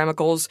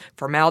 petrochemicals,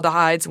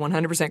 formaldehydes,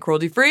 100%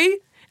 cruelty-free,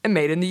 and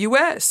made in the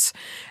U.S.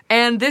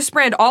 And this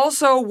brand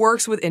also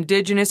works with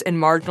indigenous and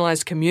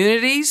marginalized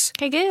communities,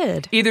 Okay,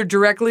 good. either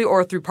directly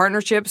or through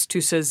partnerships, to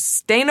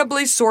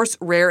sustainably source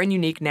rare and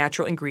unique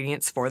natural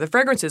ingredients for the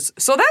fragrances.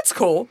 So that's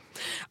cool.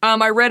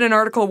 I read an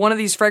article, one of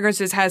these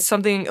fragrances has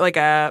something like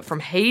from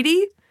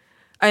Haiti,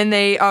 and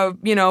they,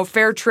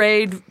 fair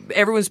trade,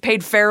 everyone's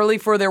paid fairly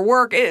for their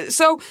work.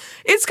 So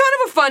it's kind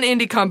of a fun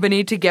indie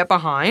company to get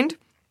behind.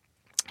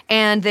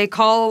 And they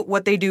call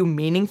what they do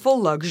meaningful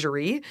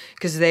luxury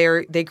because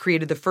they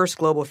created the first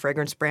global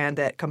fragrance brand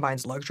that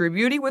combines luxury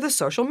beauty with a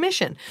social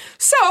mission.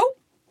 So,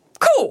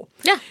 cool.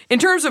 Yeah. In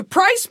terms of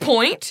price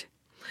point,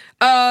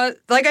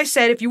 like I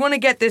said, if you want to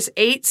get this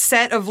 8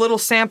 set of little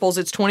samples,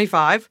 it's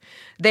 $25.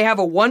 They have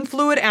a 1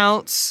 fluid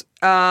ounce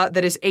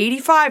that is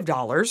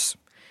 $85.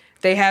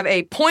 They have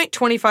a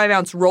 0.25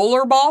 ounce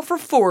roller ball for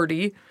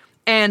 $40,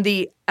 and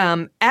the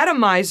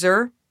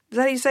atomizer. Is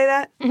that how you say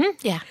that? Mm-hmm.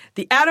 Yeah.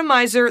 The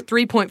atomizer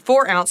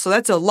 3.4 ounce, so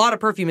that's a lot of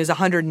perfume, is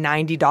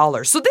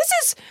 $190. So this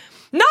is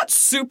not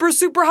super,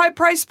 super high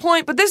price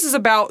point, but this is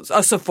about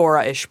a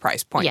Sephora-ish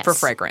price point Yes. for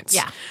fragrance.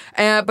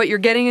 Yeah. But you're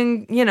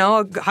getting,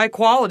 a high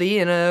quality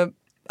in an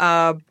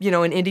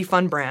indie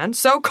fun brand.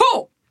 So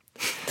cool.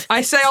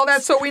 I say all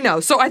that so we know.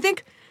 So I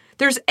think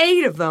there's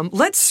 8 of them.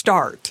 Let's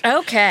start.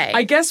 Okay.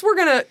 I guess we're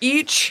going to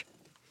each...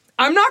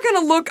 I'm not going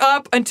to look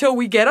up until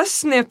we get a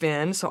sniff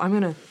in, so I'm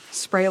going to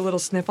spray a little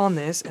sniff on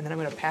this, and then I'm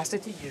going to pass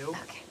it to you.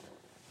 Okay.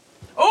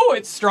 Oh,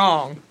 it's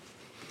strong.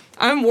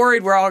 I'm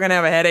worried we're all going to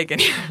have a headache in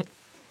here.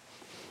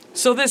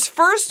 So this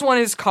first one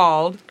is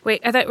called...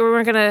 Wait, I thought we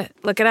weren't going to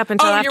look it up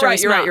until Oh, after you're right,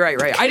 we you're smell. right, you're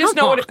right. I just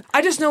Come know on.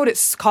 I just know what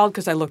it's called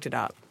because I looked it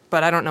up,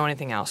 but I don't know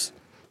anything else.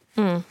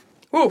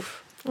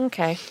 Oof.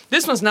 Okay.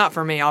 This one's not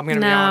for me, I'm going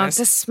to be No, honest.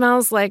 this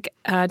smells like,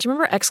 do you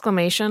remember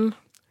exclamation?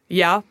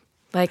 Yeah.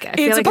 Like, I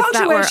feel It's like a if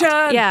that were,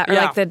 punctuation! yeah, or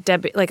Yeah. like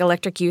the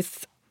Electric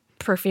Youth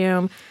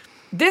perfume.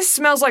 This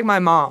smells like my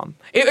mom.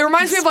 It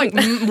reminds me of like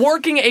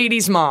working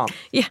 80s mom.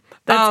 Yeah,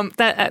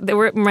 that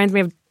reminds me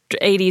of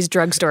 80s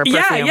drugstore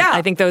Yeah, perfume. yeah.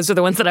 I think those are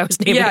the ones that I was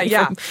naming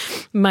Yeah. from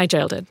my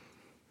childhood.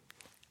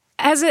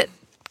 As it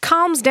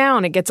calms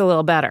down, it gets a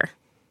little better,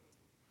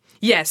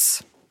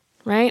 Yes.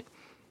 right?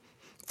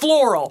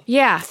 Floral.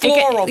 Yeah.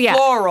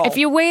 Floral. If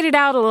you wait it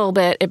out a little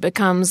bit, it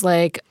becomes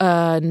like,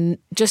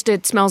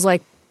 it smells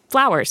like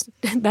flowers.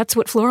 That's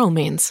what floral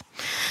means.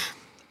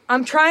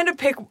 I'm trying to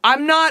pick.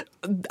 I'm not.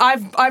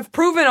 I've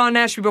proven on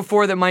Nashville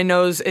before that my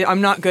nose. I'm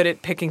not good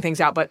at picking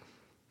things out, but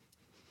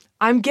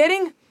I'm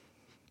getting.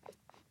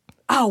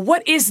 Oh,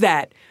 what is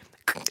that?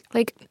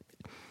 Like,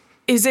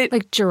 is it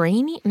like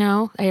geranium?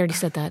 No, I already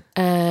said that.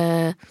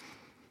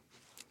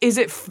 Is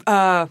it?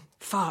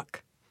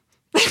 Fuck.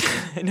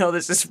 I know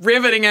this is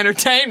riveting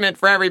entertainment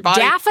for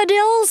everybody.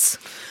 Daffodils?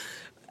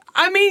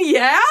 I mean,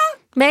 yeah.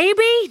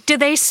 Maybe. Do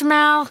they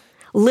smell?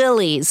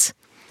 Lilies.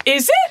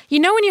 Is it?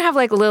 You know when you have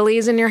like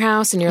lilies in your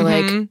house and you're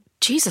like,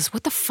 Jesus,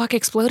 what the fuck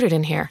exploded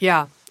in here?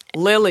 Yeah.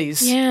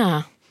 Lilies.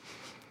 Yeah.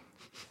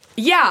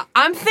 Yeah,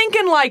 I'm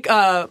thinking like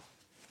I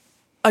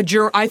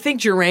think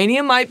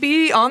geranium might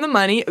be on the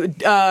money.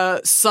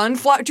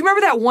 Sunflower. Do you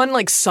remember that one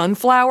like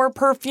sunflower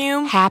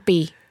perfume?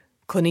 Happy.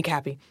 Clinique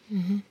Happy.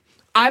 Mm-hmm.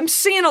 I'm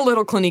seeing a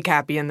little Clinique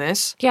Happy in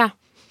this. Yeah.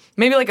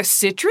 Maybe like a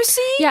citrusy?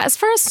 Yeah, as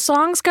far as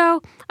songs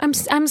go, I'm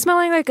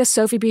smelling like a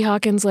Sophie B.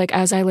 Hawkins, like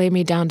As I Lay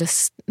Me Down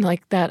to,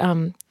 like that,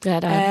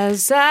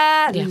 As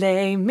I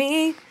lay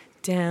me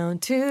down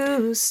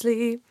to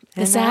sleep,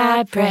 as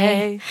I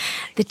pray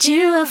that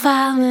you will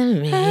follow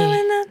me.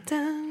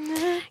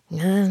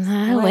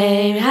 I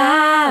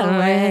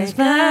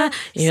whisper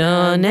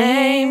your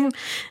name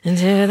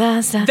into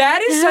the sun.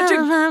 That is such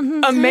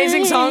an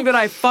amazing song that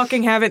I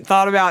fucking haven't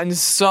thought about in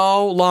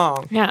so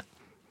long. Yeah.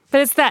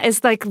 But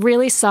it's like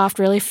really soft,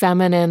 really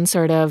feminine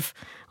sort of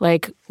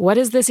like, what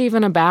is this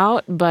even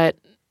about? But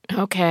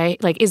okay,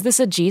 like, is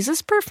this a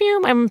Jesus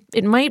perfume?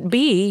 It might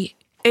be.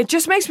 It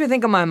just makes me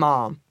think of my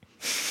mom.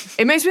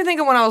 It makes me think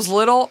of when I was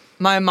little,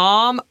 my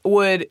mom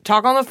would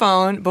talk on the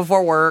phone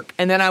before work,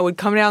 and then I would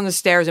come down the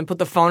stairs and put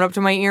the phone up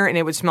to my ear, and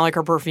it would smell like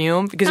her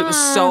perfume because it was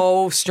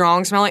so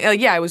strong smelling.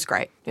 Yeah, it was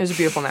great. It was a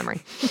beautiful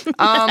memory.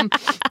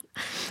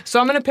 So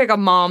I'm going to pick a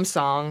mom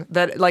song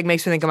that like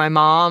makes me think of my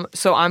mom.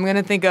 So I'm going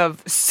to think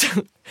of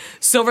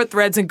Silver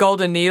Threads and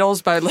Golden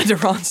Needles by Linda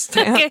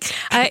Ronstadt.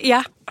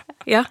 Yeah.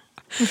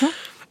 Mm-hmm.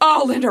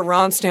 Oh, Linda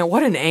Ronstadt,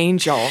 what an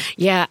angel.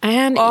 Yeah,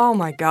 and oh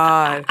my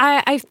God.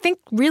 I think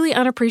really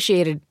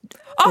unappreciated.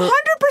 100%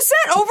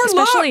 overlooked.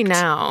 Especially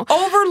now.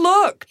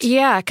 Overlooked.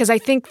 Yeah, because I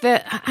think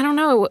that, I don't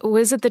know,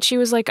 was it that she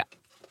was like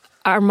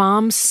our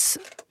mom's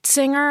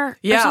singer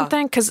or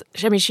something? Because,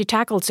 I mean, she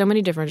tackled so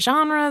many different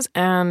genres,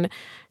 and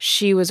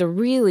she was a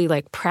really,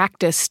 like,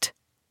 practiced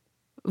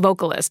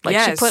vocalist. Like,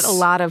 she put a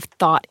lot of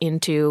thought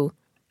into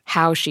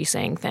how she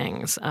sang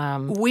things.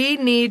 We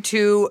need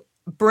to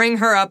bring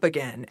her up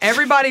again.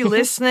 Everybody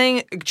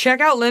listening,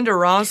 check out Linda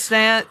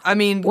Ronstadt. I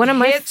mean,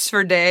 hits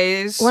for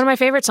days. One of my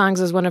favorite songs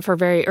is one of her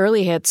very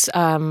early hits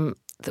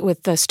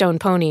with the Stone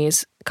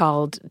Ponies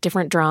called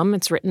Different Drum.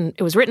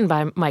 It was written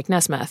by Mike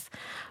Nesmith,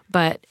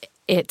 but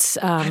it's...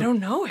 I don't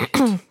know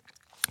it.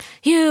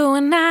 You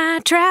and I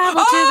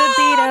travel to the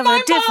beat of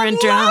a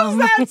different drum.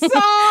 That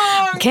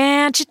song.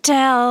 Can't you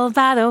tell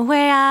by the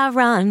way I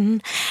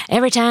run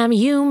every time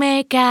you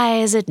make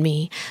eyes at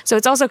me? So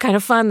it's also kind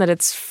of fun that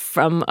it's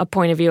from a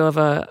point of view of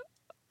a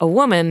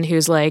woman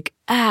who's like,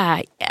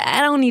 I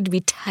don't need to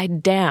be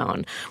tied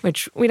down,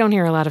 which we don't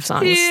hear a lot of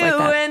songs like that. You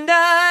and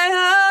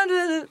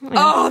I.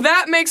 Oh,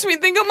 that makes me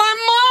think of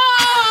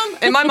my mom.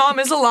 And my mom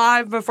is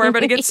alive before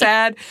everybody gets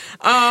sad.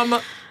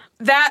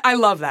 That I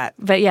love that.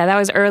 But yeah, that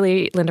was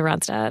early Linda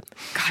Ronstadt.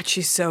 God,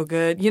 she's so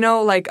good. You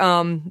know, like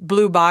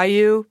Blue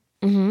Bayou.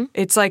 Mm-hmm.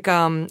 It's like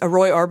a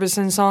Roy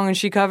Orbison song, and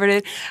she covered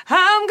it.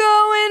 I'm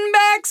going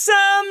back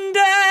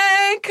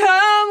someday,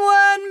 come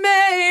what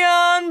may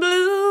on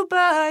Blue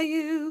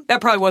Bayou.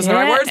 That probably wasn't the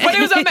right words, but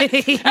it was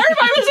everybody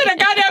was in a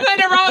goddamn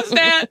Linda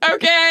Ronstadt,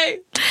 okay?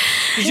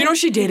 Did you know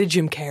she dated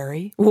Jim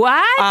Carrey?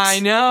 What?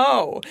 I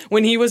know.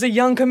 When he was a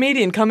young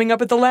comedian coming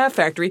up at the Laugh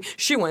Factory,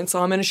 she went and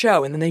saw him in a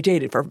show, and then they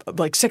dated for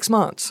like 6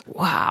 months.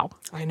 Wow.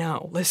 I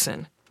know.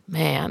 Listen.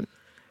 Man.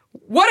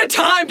 What a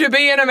time to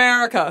be in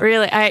America.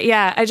 Really?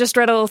 I just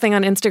read a little thing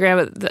on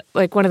Instagram,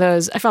 like one of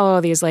those, I follow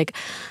all these like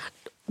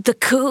the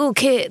cool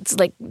kids,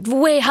 like the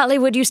way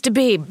Hollywood used to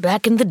be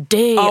back in the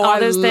day. Oh, all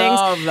those things.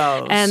 I love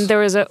those. And there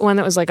was one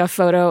that was like a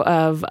photo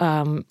of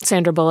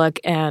Sandra Bullock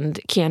and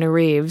Keanu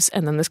Reeves,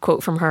 and then this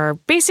quote from her,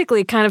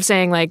 basically kind of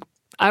saying like,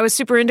 I was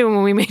super into him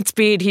when we made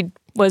Speed. He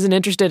wasn't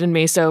interested in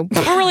me, so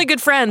we're really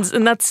good friends,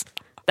 and that's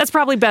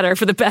probably better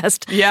for the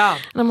best. Yeah.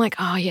 And I'm like,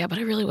 oh yeah, but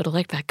I really would have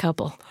liked that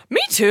couple.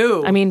 Me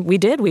too. I mean, we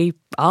did. We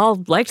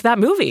all liked that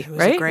movie,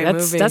 right? A great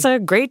movie. That's a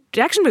great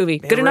action movie.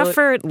 Good enough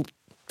for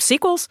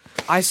sequels.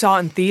 I saw it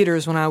in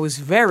theaters when I was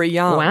very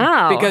young.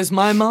 Wow. Because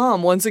my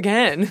mom, once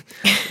again,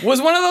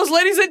 was one of those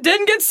ladies that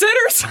didn't get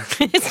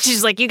sitters.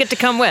 She's like, you get to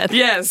come with.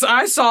 Yes,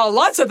 I saw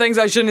lots of things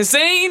I shouldn't have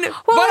seen,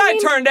 but I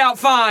turned out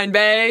fine,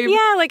 babe.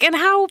 Yeah, like, and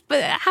how,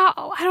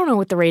 I don't know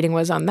what the rating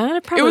was on that.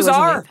 It probably was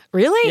wasn't R.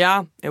 Really?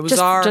 Yeah, it was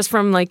R. Just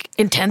from, like,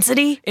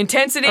 intensity?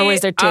 Intensity. Or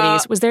was there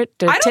titties?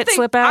 Did tits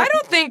slip out? I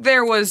don't think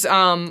there was,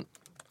 I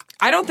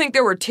don't think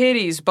there were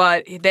titties,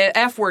 but the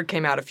F word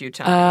came out a few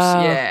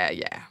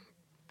times.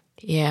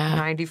 Yeah.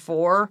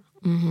 94.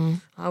 Mm-hmm.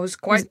 I was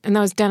quite... And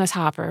that was Dennis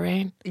Hopper,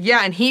 right? Yeah,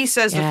 and he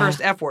says the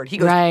first F word. He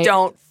goes, right.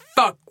 Don't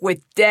fuck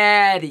with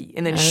daddy,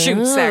 and then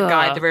shoots that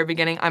guy at the very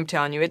beginning. I'm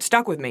telling you, it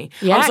stuck with me.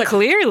 I was like,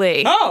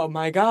 clearly. Oh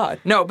my God.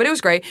 No, but it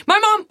was great. My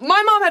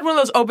mom had one of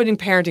those opening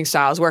parenting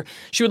styles where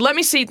she would let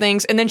me see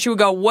things and then she would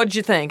go, what'd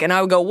you think? And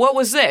I would go, what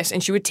was this?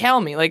 And she would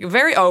tell me, like,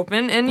 very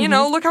open, and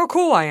look how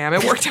cool I am.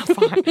 It worked out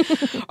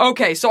fine.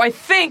 Okay, so I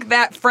think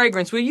that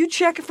fragrance, will you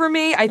check it for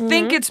me? I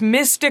think it's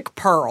Mystic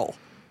Pearl.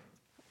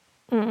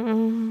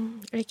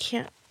 I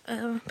can't.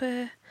 Oh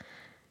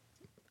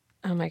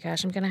my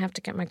gosh, I'm going to have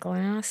to get my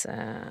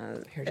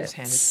glasses. Here, just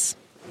hand it.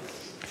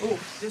 Oh,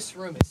 this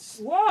room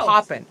is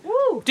popping.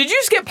 Woo. Did you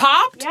just get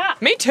popped? Yeah.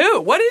 Me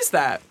too. What is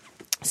that?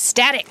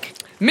 Static.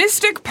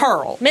 Mystic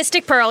Pearl.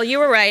 Mystic Pearl, you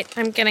were right.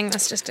 I'm getting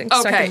this just so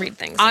I can read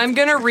things. I'm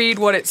going to read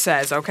what it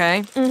says,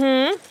 okay?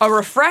 Mm-hmm. A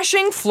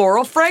refreshing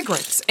floral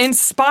fragrance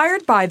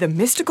inspired by the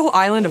mystical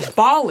island of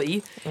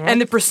Bali and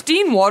the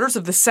pristine waters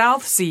of the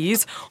South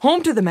Seas,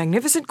 home to the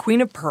magnificent Queen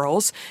of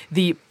Pearls,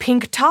 the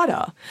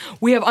Pinktada.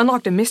 We have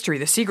unlocked a mystery,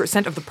 the secret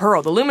scent of the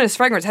pearl. The luminous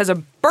fragrance has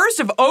a burst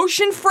of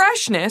ocean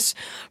freshness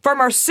from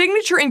our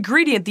signature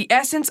ingredient, the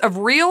essence of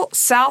real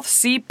South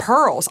Sea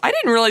pearls. I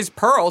didn't realize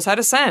pearls had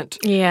a scent.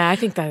 Yeah, I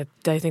think they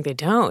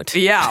don't.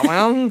 Yeah,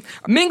 well,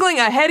 mingling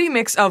a heady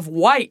mix of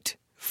white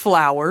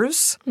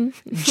flowers,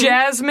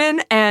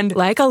 jasmine, and...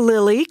 Like a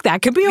lily.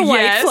 That could be a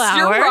white flower. Yes,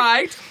 you're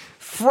right.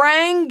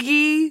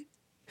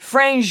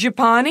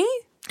 Frangipani?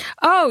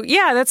 Oh,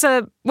 yeah, that's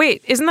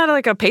wait, isn't that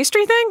like a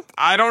pastry thing?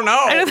 I don't know.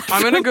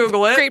 I'm going to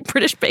Google it. Great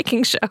British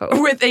Baking Show.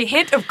 With a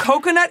hint of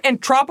coconut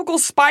and tropical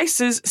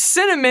spices,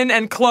 cinnamon,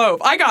 and clove.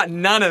 I got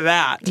none of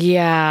that.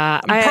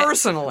 Yeah.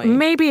 Personally.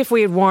 Maybe if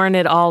we had worn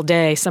it all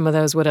day, some of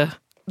those would have...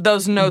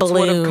 Those notes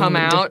would have come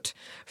bloomed. out.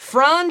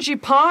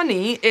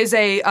 Frangipani is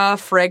a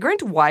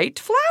fragrant white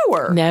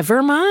flower.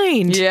 Never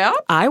mind. Yep.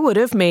 I would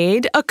have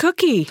made a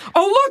cookie.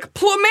 Oh, look,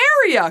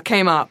 plumeria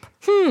came up.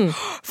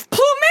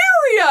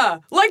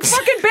 Plumeria! Like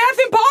fucking Bath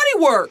and Body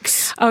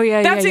Works. Oh, yeah,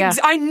 yeah.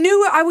 I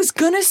knew I was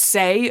going to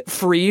say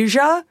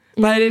Freesia,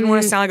 but I didn't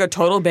want to sound like a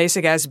total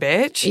basic-ass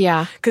bitch.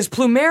 Yeah. Because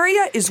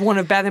plumeria is one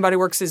of Bath and Body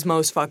Works'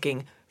 most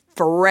fucking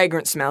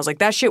fragrant smells. Like,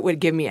 that shit would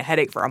give me a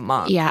headache for a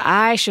month. Yeah,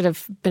 I should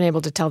have been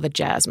able to tell the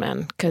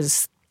jasmine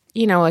because,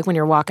 like when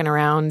you're walking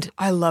around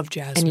I love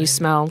jasmine. and you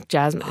smell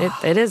jasmine,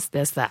 it is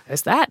this, that,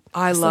 is that.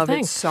 I That's love the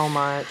thing. it so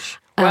much.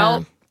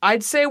 Well,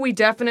 I'd say we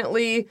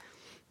definitely...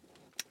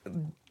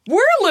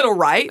 We're a little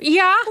right.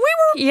 Yeah.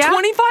 We were 25%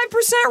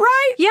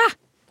 right. Yeah.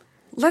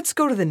 Let's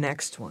go to the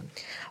next one.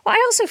 Well,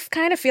 I also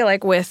kind of feel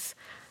like with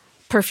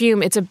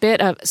perfume, it's a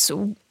bit of...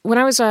 So when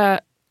I was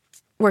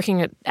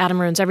working at Adam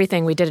Ruins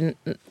Everything, we did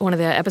one of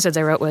the episodes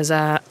I wrote was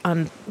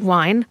on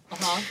wine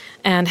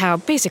and how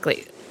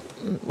basically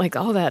like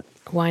all that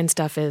wine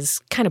stuff is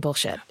kind of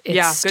bullshit.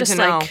 It's good just to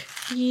know. like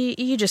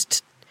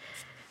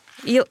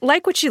you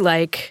like what you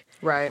like.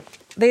 Right.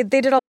 They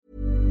did all.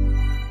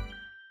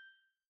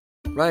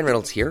 Ryan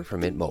Reynolds here from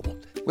Mint Mobile.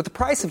 With the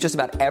price of just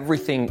about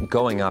everything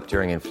going up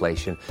during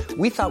inflation,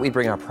 we thought we'd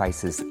bring our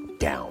prices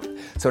down.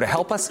 So to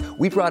help us,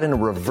 we brought in a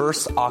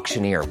reverse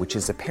auctioneer, which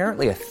is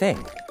apparently a thing.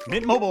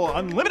 Mint Mobile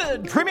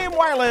Unlimited Premium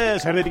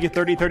Wireless. How to get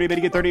 30, 30, bit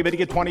to get 30, bit to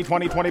get 20,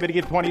 20, 20, bit to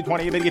get 20,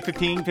 20, bit to get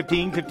 15,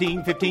 15,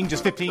 15, 15,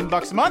 just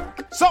 $15 a month?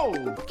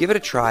 Sold! Give it a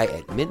try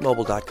at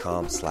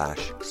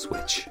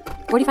mintmobile.com/switch.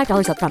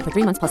 $45 up front for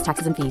 3 months plus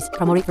taxes and fees.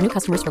 Promo rate for new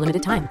customers for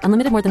limited time.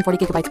 Unlimited more than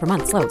 40 gigabytes per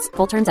month. Slows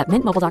full terms at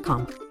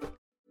mintmobile.com.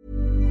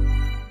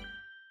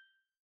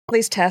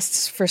 These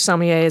tests for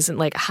sommeliers and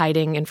like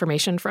hiding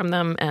information from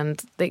them,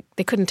 and they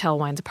couldn't tell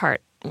wines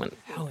apart.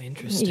 How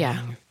interesting. Yeah.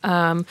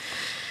 And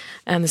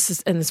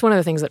it's one of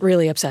the things that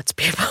really upsets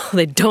people.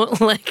 They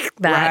don't like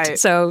that. Right.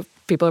 So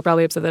people are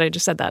probably upset that I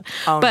just said that.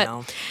 Oh, but,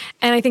 no.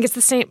 And I think it's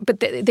the same. But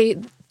they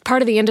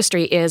part of the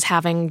industry is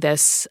having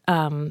this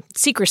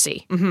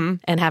secrecy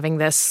and having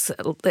this.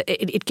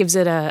 It gives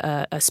it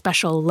a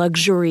special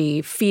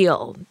luxury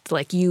feel.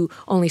 Like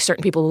only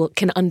certain people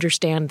can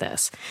understand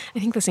this. I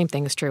think the same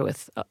thing is true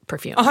with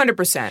perfume.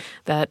 100%.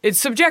 That It's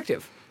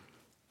subjective.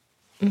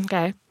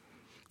 okay.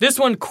 This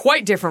one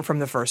quite different from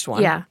the first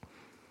one. Yeah.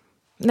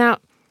 Now,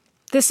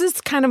 this is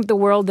kind of the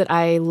world that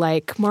I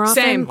like more often,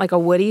 Same. like a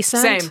woody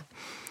scent. Same.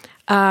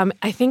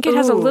 I think it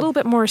has a Ooh. little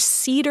bit more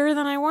cedar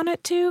than I want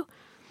it to.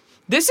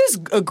 This is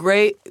a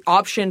great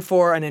option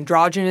for an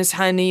androgynous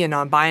honey, a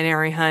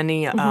non-binary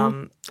honey,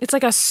 It's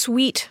like a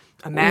sweet,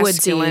 a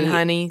masculine woodsy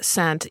honey.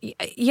 scent.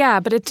 Yeah,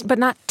 but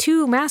not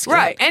too masculine.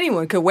 Right.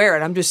 Anyone could wear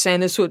it. I'm just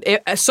saying this would,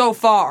 so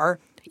far.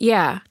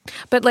 Yeah,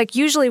 but like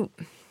usually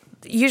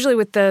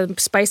with the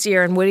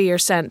spicier and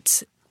woodier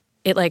scent,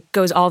 it like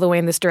goes all the way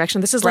in this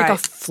direction. This is like a Right.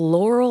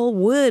 floral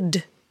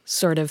wood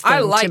sort of thing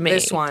I like to me.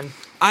 this one.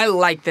 I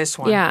like this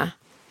one. Yeah,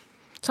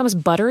 it's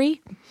almost buttery.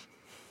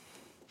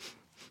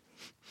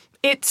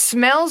 It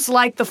smells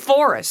like the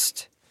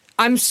forest.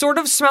 I'm sort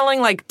of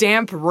smelling like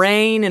damp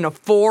rain in a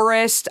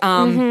forest,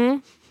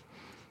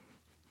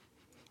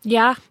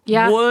 Yeah.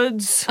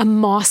 woods. A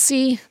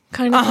mossy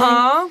kind of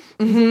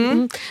thing.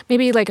 Mm-hmm.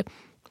 Maybe like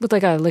with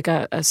like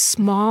a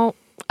small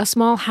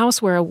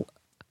house where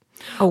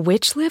A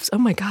witch lives? Oh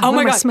my God. Oh what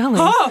my am I God.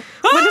 smelling? Oh!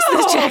 What is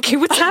this, Jackie?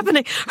 What's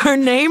happening? Her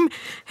name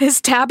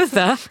is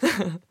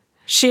Tabitha.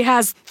 She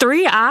has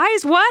 3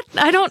 eyes? What?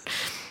 I don't...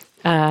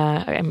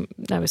 I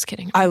was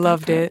kidding. I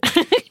loved it.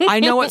 I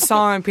know what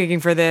song I'm picking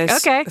for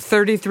this. Okay.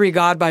 33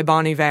 God by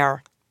Bon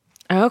Iver.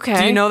 Okay.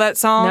 Do you know that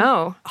song?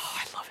 No. Oh,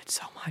 I love it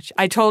so much.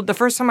 The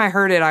first time I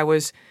heard it, I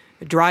was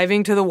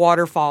driving to the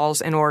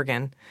waterfalls in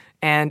Oregon,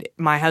 and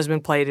my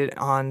husband played it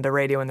on the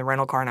radio in the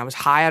rental car, and I was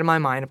high out of my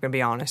mind, I'm going to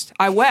be honest.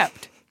 I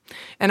wept.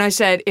 And I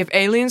said, if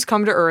aliens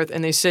come to Earth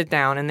and they sit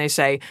down and they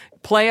say,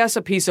 play us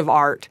a piece of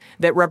art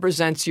that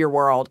represents your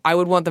world, I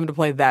would want them to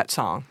play that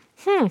song.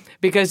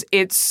 Because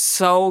it's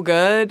so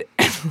good.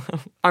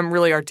 I'm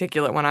really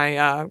articulate when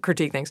I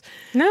critique things.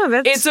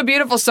 No, It's a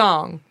beautiful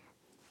song.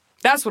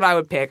 That's what I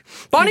would pick.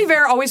 Bon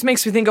Iver always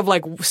makes me think of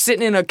like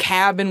sitting in a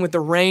cabin with the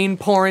rain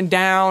pouring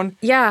down.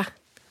 Yeah.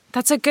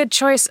 That's a good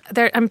choice.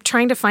 I'm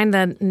trying to find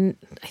the...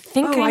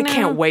 I I know.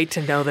 can't wait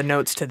to know the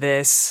notes to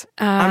this.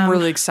 I'm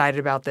really excited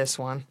about this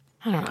one.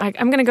 I don't know.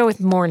 I'm going to go with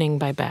Morning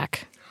by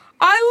Beck.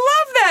 I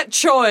love that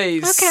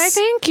choice. Okay,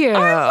 thank you.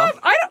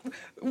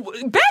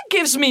 Beck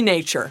gives me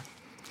nature.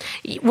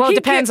 Well,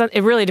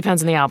 it really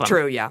depends on the album.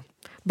 True, yeah.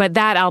 But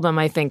that album,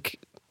 I think,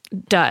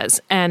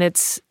 does. And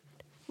it's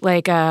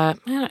like a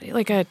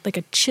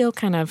chill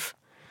kind of...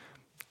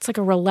 It's like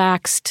a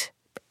relaxed,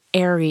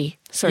 airy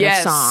sort of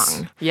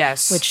song.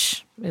 Yes.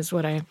 Which is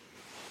what I...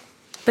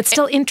 But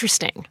still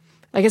interesting.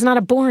 Like, it's not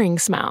a boring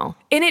smell.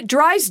 And it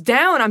dries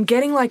down. I'm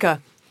getting like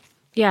a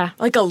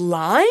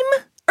lime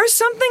or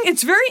something.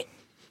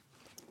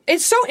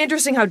 It's so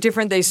interesting how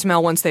different they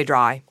smell once they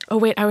dry. Oh,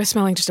 wait, I was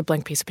smelling just a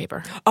blank piece of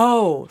paper.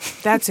 Oh,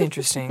 that's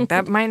interesting.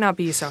 That might not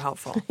be so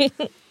helpful.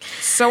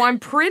 So I'm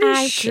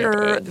pretty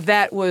sure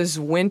that was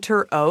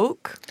winter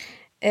oak.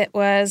 It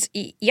was,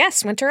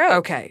 yes, winter oak.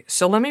 Okay,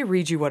 so let me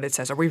read you what it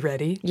says. Are we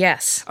ready?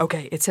 Yes.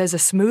 Okay, it says a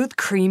smooth,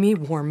 creamy,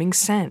 warming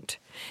scent.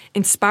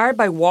 Inspired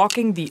by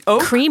walking the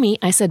oak... Creamy,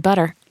 I said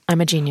butter.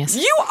 I'm a genius.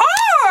 You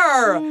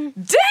are!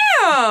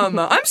 Damn!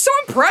 I'm so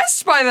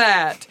impressed by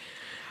that.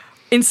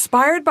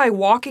 Inspired by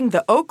walking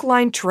the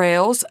oak-lined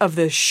trails of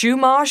the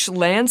Chumash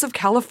lands of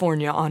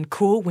California on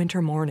cool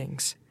winter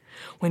mornings,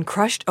 when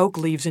crushed oak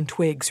leaves and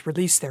twigs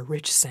release their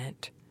rich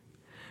scent.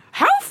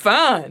 How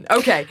fun!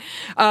 Okay,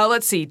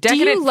 let's see.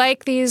 Decadent... Do you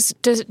like these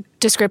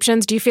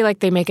descriptions? Do you feel like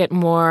they make it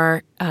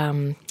more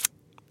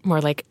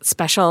like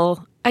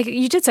special?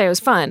 You did say it was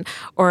fun,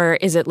 or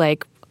is it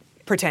like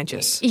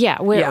pretentious? Yeah.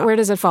 Where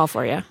does it fall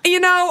for you? You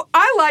know,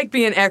 I like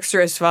being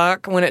extra as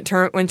fuck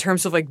in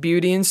terms of like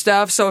beauty and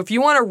stuff. So if you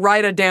want to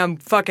write a damn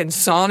fucking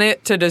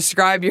sonnet to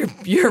describe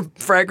your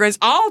fragrance,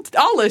 I'll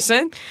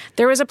listen.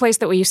 There was a place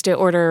that we used to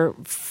order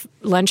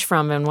lunch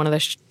from in one of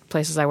the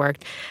places I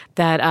worked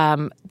that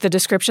the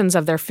descriptions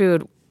of their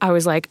food, I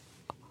was like,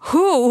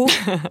 who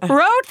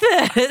wrote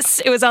this?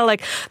 It was all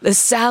like the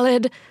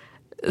salad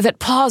that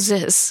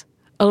pauses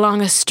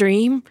along a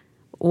stream,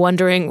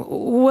 wondering,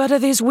 what are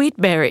these wheat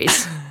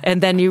berries? And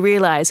then you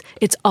realize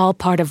it's all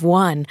part of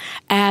one,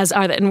 as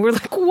are the... And we're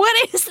like,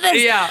 what is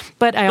this? Yeah.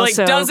 But I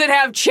also... Like, does it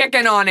have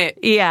chicken on it?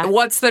 Yeah.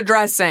 What's the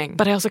dressing?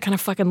 But I also kind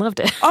of fucking loved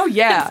it. Oh,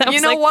 yeah.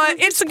 You know like, what?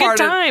 It's a good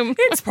time.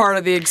 It's part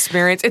of the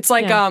experience. It's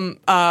like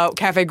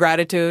Cafe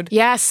Gratitude.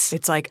 Yes.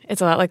 It's like...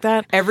 It's a lot like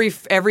that.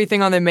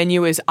 Everything on the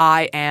menu is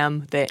I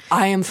am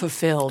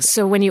fulfilled.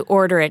 So when you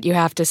order it, you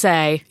have to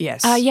say...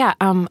 Yes. I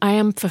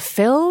am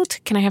fulfilled.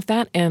 Can I have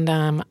that? And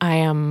I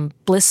am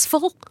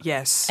blissful.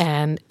 Yes.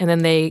 And then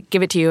they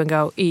give it to you and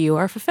go, you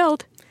are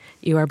fulfilled.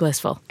 You are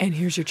blissful. And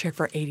here's your check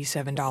for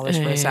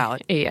 $87 for a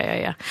salad.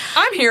 Yeah.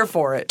 I'm here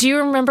for it. Do you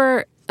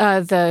remember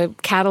the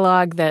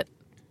catalog that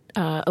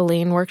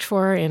Elaine worked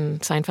for in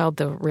Seinfeld,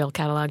 the real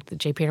catalog, the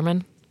J.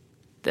 Peterman?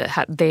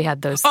 They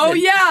had those. Oh,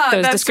 yeah,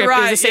 those that's descriptors,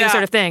 right. the same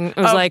sort of thing. It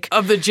was like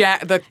of the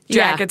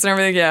jackets and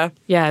everything. Yeah,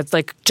 yeah. It's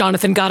like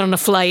Jonathan got on a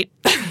flight.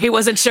 He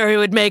wasn't sure he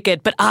would make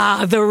it, but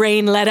the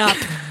rain let up.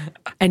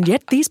 And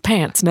yet these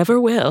pants never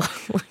will.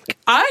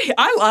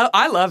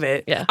 I love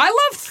it. Yeah. I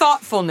love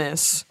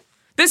thoughtfulness.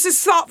 This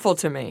is thoughtful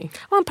to me.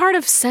 Well, and part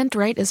of scent,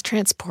 right, is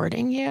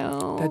transporting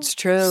you. That's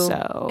true.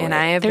 So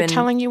and they're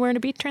telling you where to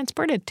be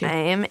transported to. I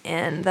am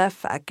in the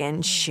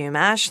fucking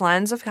Chumash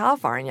lands of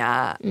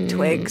California.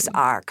 Twigs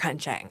are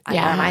crunching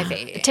under my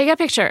feet. Take a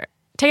picture.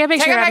 Take a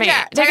picture of me.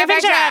 Take a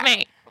picture of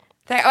me.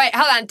 Wait,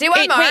 hold on. Do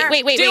one more.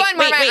 Wait. Do one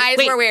more. My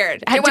eyes were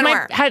weird. Do one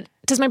more.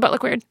 Does my butt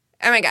look weird?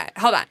 Oh my God.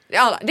 Hold on.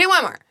 Do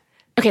one more.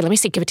 Okay, let me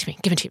see. Give it to me.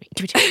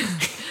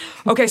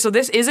 Okay, so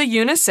this is a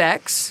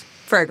unisex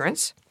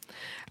fragrance.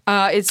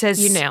 It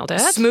says... You nailed it.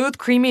 Smooth,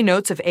 creamy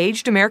notes of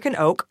aged American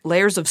oak,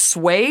 layers of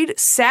suede,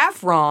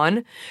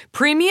 saffron,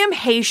 premium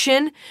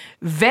Haitian,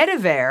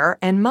 vetiver,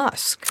 and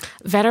musk.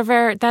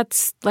 Vetiver,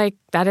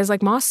 that is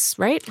like moss,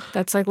 right?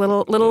 That's like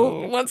little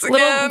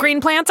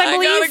green plants, I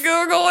believe.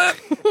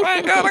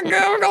 I gotta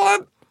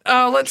Google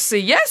it. Let's see.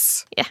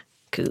 Yes. Yeah.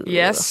 Cool.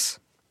 Yes.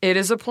 It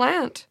is a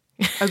plant.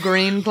 A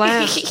green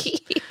plant.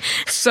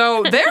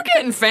 So they're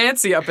getting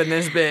fancy up in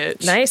this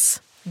bitch. Nice.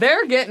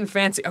 They're getting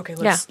fancy. Okay,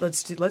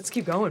 let's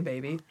keep going,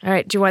 baby. All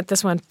right. Do you want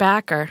this one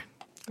back or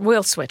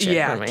We'll switch it.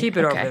 Yeah, when we- keep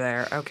it okay. over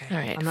there. Okay. All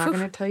right. I'm not Phew.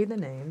 going to tell you the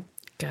name.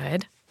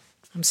 Good.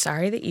 I'm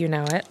sorry that you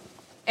know it.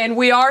 And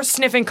we are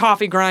sniffing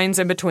coffee grinds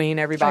in between,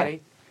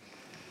 everybody.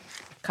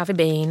 Coffee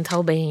beans,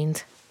 whole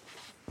beans.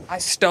 I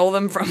stole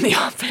them from the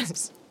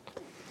office.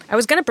 I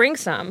was going to bring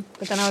some,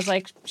 but then I was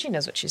like, she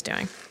knows what she's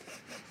doing.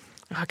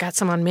 Oh, I got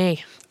some on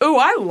me. Ooh,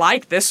 I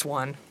like this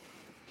one.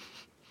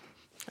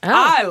 Oh,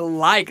 I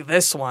like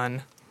this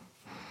one.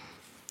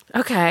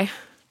 okay.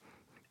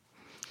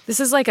 This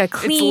is like a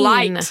clean.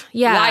 light.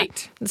 Yeah.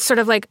 Light. It's sort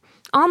of like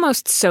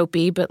almost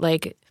soapy, but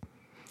like,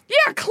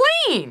 Yeah,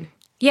 clean.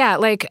 yeah,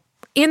 like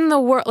in the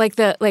world, like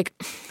the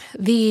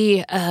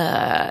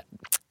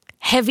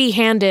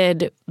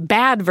heavy-handed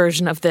bad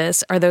version of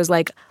this are those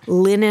like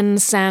linen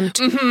scent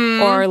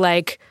or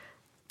like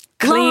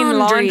Clean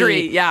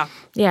laundry. Yeah.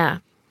 Yeah.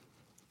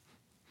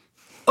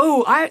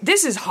 Oh,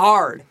 this is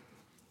hard.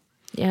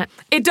 Yeah.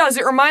 It does.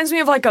 It reminds me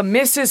of like a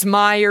Mrs.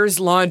 Meyer's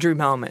laundry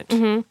moment.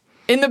 Mm-hmm.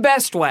 In the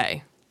best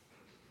way.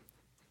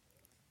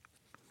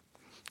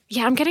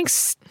 Yeah, I'm getting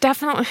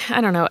definitely,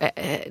 I don't know.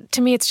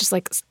 To me, it's just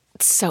like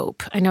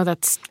soap. I know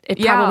it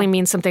probably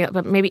means something,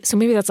 but maybe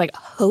that's like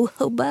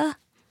jojoba.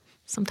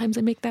 Sometimes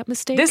I make that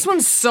mistake. This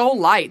one's so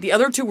light. The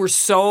other two were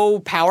so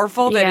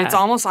powerful that Yeah. it's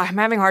almost, I'm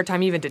having a hard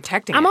time even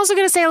detecting I'm it. also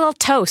going to say a little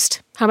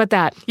toast. How about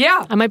that?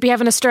 Yeah. I might be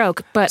having a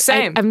stroke, but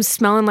Same. I'm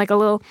smelling like a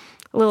little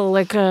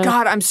like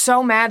God, I'm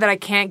so mad that I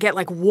can't get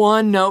like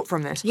one note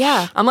from this.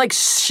 Yeah. I'm like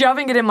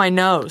shoving it in my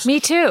nose. me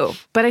too.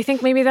 But I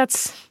think maybe that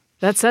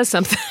says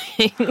something.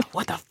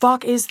 What the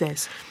fuck is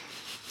this?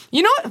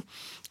 You know what?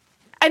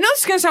 I know this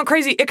is going to sound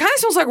crazy. It kind of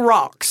smells like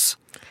rocks.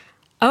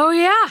 Oh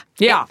yeah.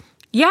 Yeah.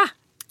 Yeah.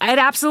 It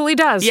absolutely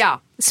does. Yeah.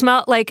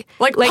 Smell like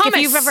if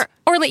you've pumice. ever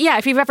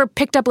if you've ever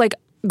picked up like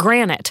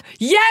granite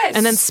Yes.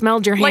 and then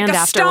smelled your Like hand a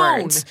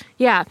afterwards. stone.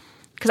 Yeah.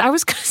 Because I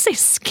was going to say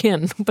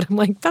skin, but I'm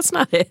like, that's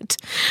not it.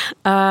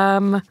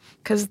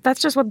 Because that's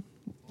just what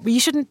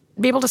you shouldn't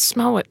be able to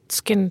smell what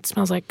skin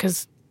smells like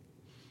because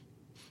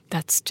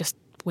that's just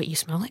what you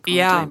smell like all the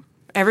Yeah. time.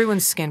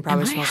 Everyone's skin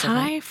probably Am I smells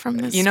high different. from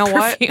this You know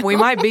perfume? what? We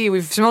might be.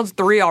 We've smelled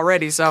 3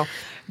 already, so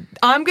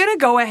I'm going to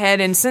go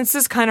ahead and since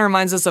this kind of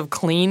reminds us of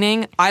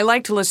cleaning, I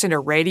like to listen to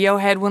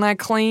Radiohead when I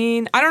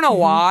clean. I don't know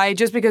why,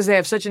 just because they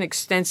have such an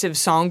extensive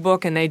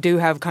songbook and they do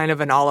have kind of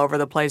an all over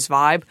the place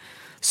vibe.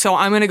 So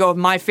I'm going to go with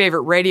my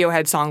favorite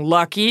Radiohead song,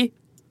 Lucky.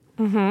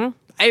 Mm-hmm.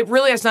 It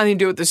really has nothing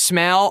to do with the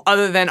smell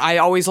other than I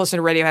always listen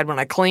to Radiohead when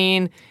I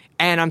clean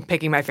and I'm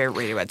picking my favorite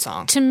Radiohead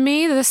song. To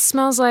me, this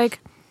smells like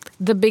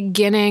the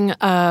beginning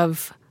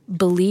of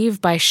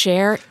Believe by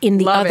Cher in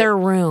the Love other it.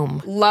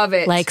 room. Love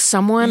it. Like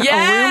someone a room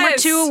or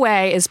Yes! two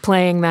away is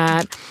playing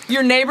that.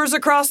 Your neighbors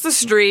across the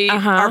street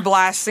are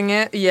blasting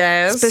it.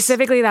 Yes.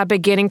 Specifically that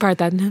beginning part,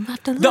 that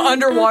The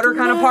underwater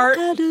kind of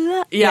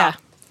part? Yeah.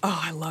 Oh,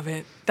 I love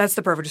it. That's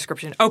the perfect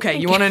description. Okay,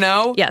 you want to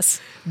know?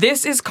 Yes.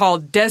 This is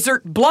called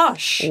Desert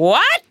Blush.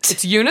 What?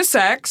 It's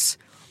unisex,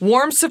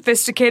 warm,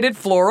 sophisticated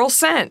floral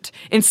scent,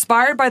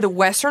 inspired by the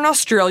Western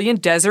Australian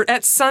desert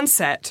at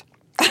sunset.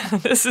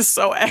 This is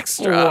so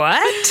extra.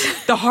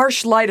 What? The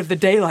harsh light of the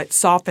daylight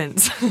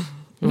softens.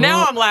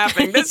 Now I'm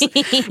laughing. This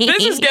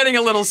is getting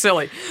a little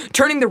silly.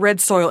 Turning the red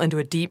soil into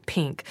a deep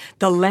pink,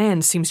 the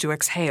land seems to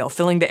exhale,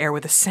 filling the air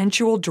with a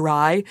sensual,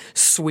 dry,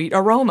 sweet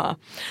aroma.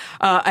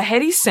 A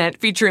heady scent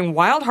featuring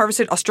wild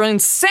harvested Australian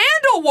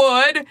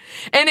sandalwood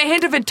and a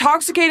hint of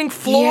intoxicating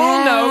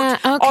floral note,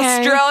 okay.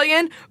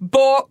 Australian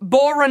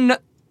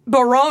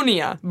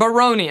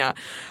Baronia.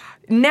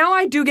 Now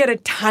I do get a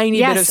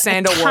tiny bit of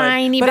sandalwood. A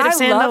tiny but bit of I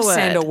sandalwood. love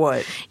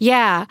sandalwood.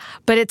 Yeah,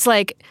 but it's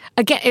like,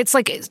 again, it's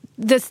like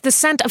the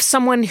scent of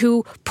someone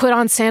who put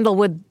on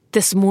sandalwood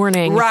this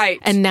morning. Right.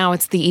 And now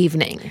it's the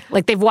evening.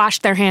 Like they've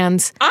washed their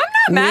hands I'm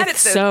not mad with at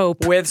this.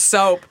 soap With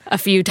soap. a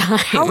few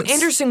times. How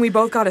interesting we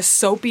both got a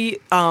soapy,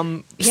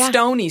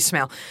 stony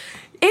smell.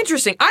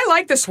 Interesting. I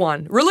like this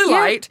one. Really Yeah.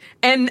 light.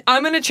 And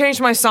I'm going to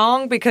change my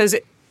song because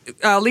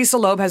Lisa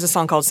Loeb has a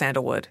song called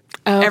Sandalwood.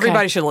 Oh, okay.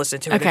 Everybody should listen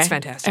to it. Okay. It's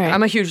fantastic. All right.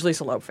 I'm a huge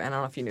Lisa Loeb fan. I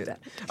don't know if you knew that.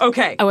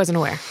 Okay. I wasn't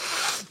aware.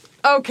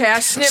 Okay, I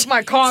sniffed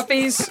my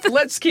coffees.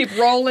 Let's keep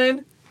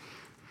rolling.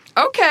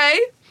 Okay.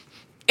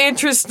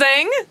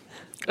 Interesting.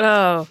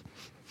 Oh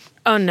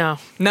no.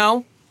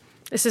 No?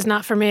 This is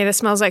not for me. This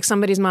smells like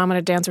somebody's mom at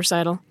a dance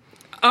recital.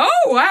 Oh,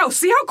 wow.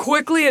 See how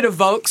quickly it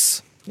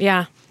evokes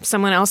Yeah,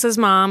 someone else's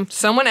mom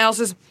someone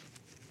else's...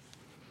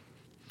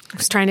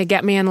 was trying to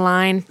get me in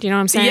line. Do you know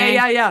what I'm saying?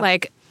 Yeah.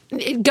 Like,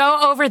 go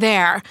over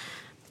there.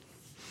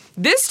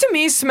 This to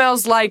me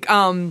smells like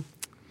a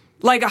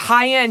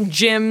high-end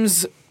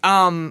gym's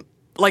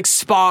like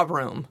spa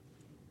room.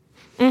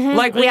 Mm-hmm.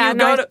 Like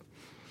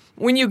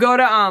when you go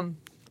to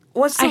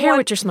what's the I hear one?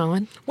 what you're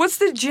smelling. What's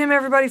the gym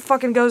everybody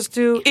fucking goes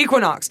to?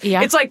 Equinox.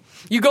 Yeah. It's like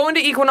you go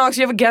into Equinox,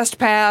 you have a guest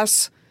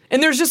pass,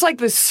 and there's just like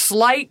this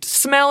slight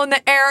smell in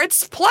the air.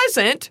 It's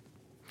pleasant.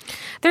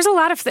 There's a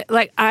lot of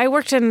like I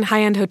worked in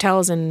high-end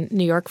hotels in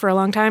New York for a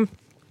long time.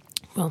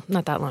 Well,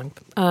 not that long.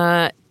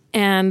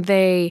 And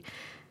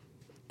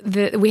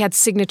we had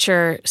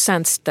signature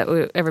scents that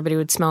everybody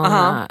would smell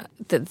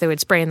that they would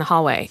spray in the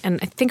hallway. And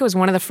I think it was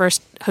one of the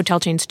first hotel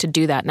chains to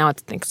do that. Now I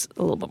think it's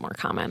a little bit more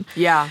common.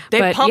 Yeah.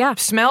 They pump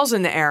smells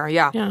in the air.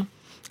 Yeah. Yeah.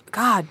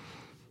 God.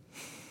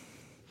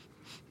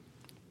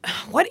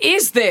 What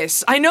is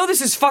this? I know this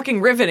is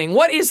fucking riveting.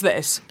 What is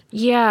this?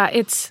 Yeah,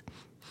 it's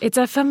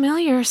a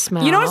familiar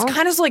smell. You know, it's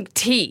kind of like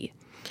tea.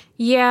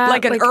 Yeah.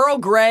 Like an Earl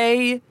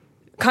Grey,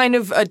 kind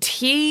of a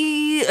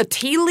tea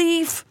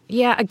leaf.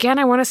 Yeah, again,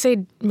 I want to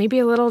say maybe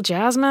a little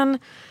jasmine.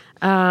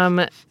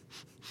 The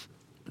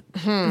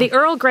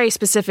Earl Grey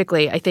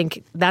specifically, I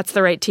think that's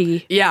the right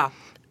tea. Yeah.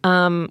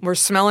 We're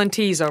smelling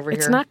teas over here.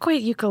 It's not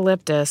quite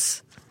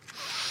eucalyptus.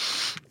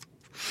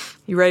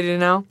 You ready to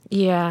know?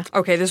 Yeah.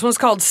 Okay, this one's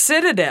called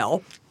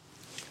Citadel.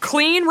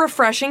 Clean,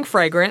 refreshing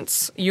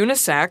fragrance,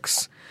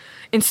 unisex,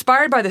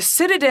 inspired by the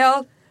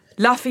Citadel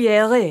La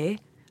Fière,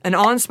 an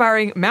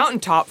awe-inspiring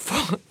mountaintop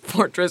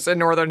fortress in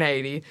northern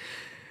Haiti.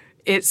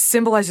 It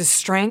symbolizes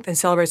strength and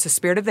celebrates the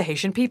spirit of the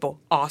Haitian people.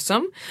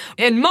 Awesome.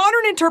 And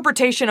modern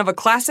interpretation of a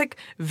classic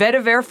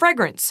vetiver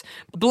fragrance,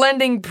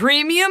 blending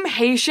premium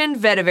Haitian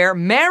vetiver,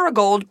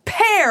 marigold,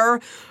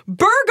 pear,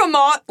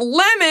 bergamot,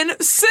 lemon,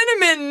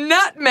 cinnamon,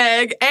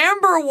 nutmeg,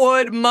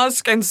 amberwood,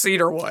 musk, and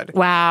cedarwood.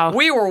 Wow.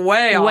 We were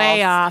way off.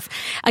 Way off.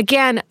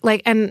 Again,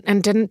 like, and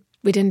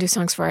we didn't do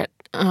songs for it.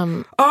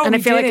 And I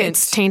feel like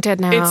it's tainted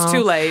now. It's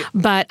too late.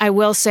 But I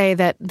will say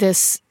that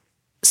this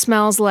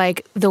smells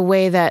like the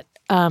way that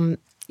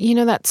you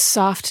know that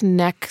soft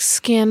neck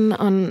skin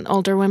on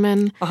older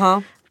women?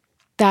 Uh-huh.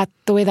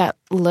 The way that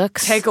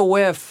looks. Take a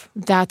whiff.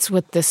 That's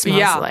what this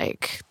smells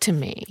like to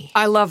me.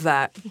 I love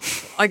that.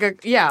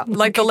 Like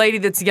the lady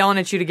that's yelling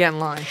at you to get in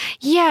line.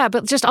 Yeah,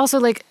 but just also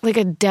like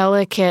a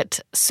delicate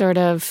sort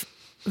of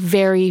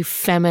very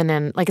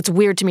feminine. Like it's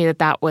weird to me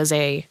that was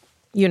a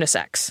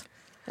unisex.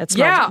 It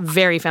smells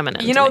very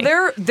feminine. You know,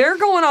 they're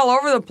going all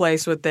over the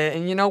place with it.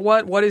 And you know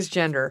what? What is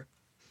gender?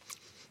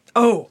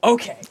 Oh,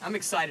 okay. I'm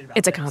excited about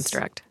It's a this.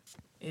 construct.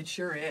 It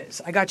sure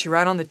is. I got you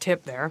right on the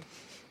tip there.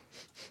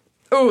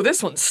 Oh,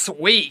 this one's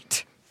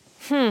sweet.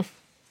 Oof,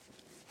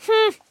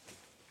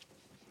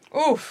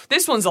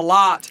 this one's a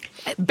lot.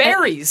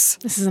 Berries.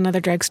 This is another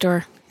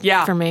drugstore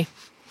for me.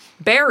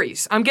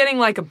 Berries. I'm getting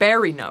like a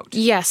berry note.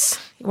 Yes.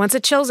 Once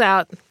it chills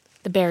out,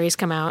 the berries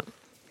come out.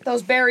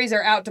 Those berries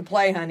are out to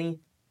play, honey.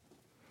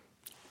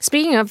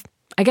 Speaking of,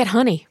 I get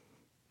honey.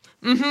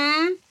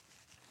 Mm-hmm.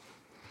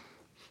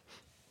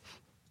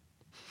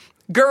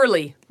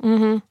 Girly.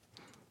 Mm-hmm.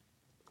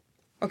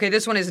 Okay,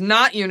 this one is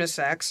not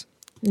unisex.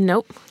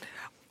 Nope.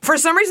 For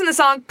some reason, the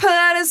song, put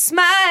a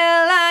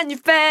smile on your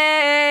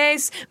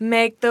face,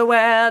 make the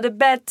world a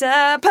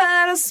better,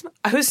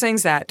 Who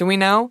sings that? Do we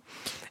know?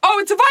 Oh,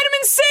 it's a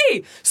Vitamin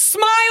C!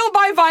 Smile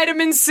by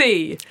Vitamin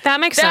C. That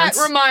makes sense.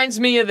 That reminds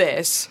me of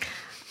this.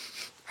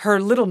 Her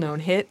little-known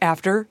hit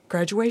after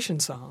graduation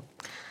song.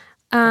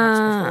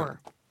 Before.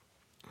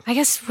 I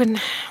guess when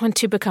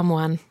two become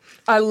one.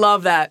 I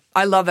love that.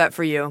 I love that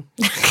for you.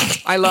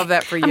 I love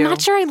that for you. I'm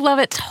not sure I love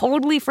it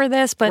totally for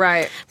this, but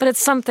Right. but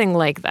it's something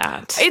like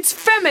that. It's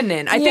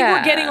feminine. I think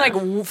we're getting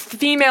like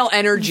female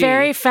energy.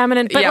 Very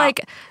feminine,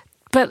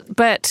 but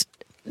but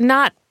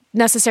not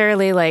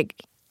necessarily like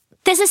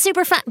this is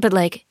super fun, but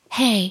like,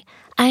 hey,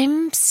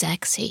 I'm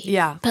sexy.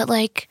 Yeah. But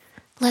like,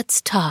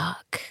 let's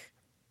talk.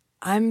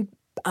 I'm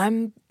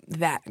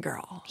that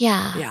girl.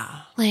 Yeah.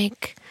 Yeah.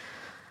 Like,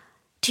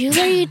 do you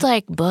read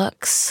like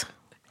books?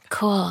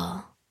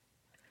 Cool.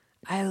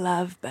 I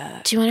love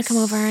books. Do you want to come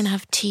over and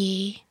have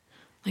tea?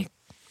 Like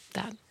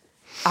that.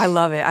 I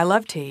love it. I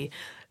love tea.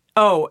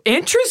 Oh,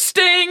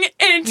 interesting.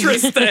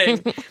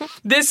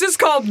 This is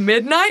called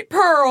Midnight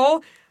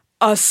Pearl,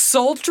 a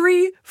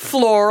sultry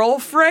floral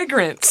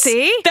fragrance.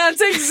 See?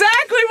 That's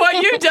exactly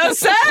what you just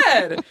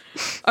said.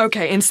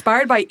 Okay,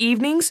 inspired by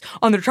evenings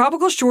on the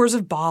tropical shores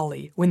of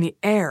Bali when the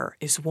air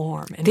is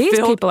warm and These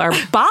filled. people are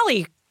Bali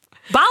heads.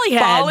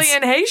 Bali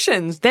and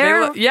Haitians. They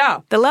love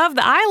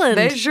the island.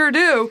 They sure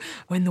do.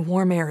 When the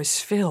warm air is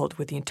filled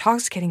with the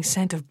intoxicating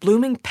scent of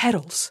blooming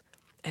petals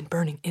and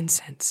burning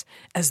incense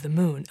as the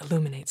moon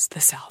illuminates the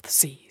South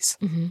Seas.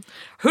 Mm-hmm.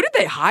 Who did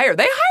they hire?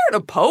 They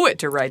hired a poet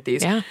to write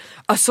these. Yeah.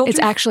 It's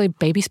actually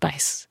Baby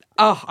Spice.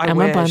 Oh, I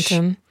Emma wish.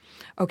 Bunton.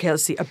 Okay,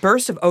 let's see. A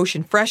burst of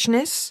ocean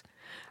freshness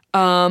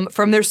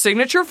from their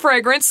signature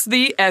fragrance,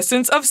 the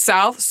essence of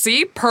South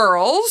Sea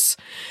pearls.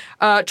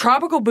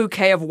 Tropical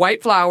bouquet of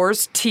white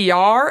flowers,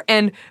 tiare,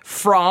 and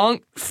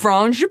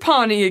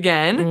frangipani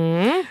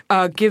again.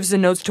 Gives the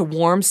notes to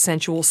warm,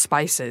 sensual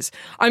spices.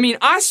 I mean,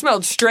 I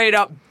smelled straight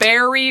up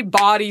berry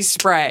body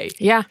spray.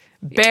 Yeah.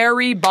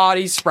 Berry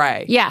body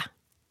spray. Yeah.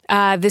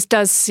 This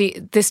does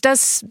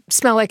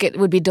smell like it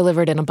would be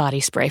delivered in a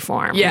body spray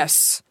form.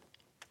 Yes.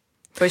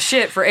 But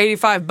shit, for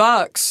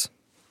 $85.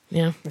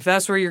 Yeah. If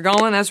that's where you're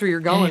going, that's where you're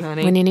going,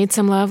 honey. When you need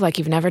some love like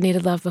you've never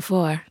needed love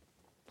before.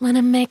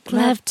 Wanna make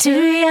love to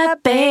you,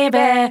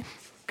 baby.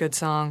 Good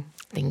song.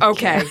 Thank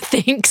Okay. you.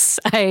 Thanks.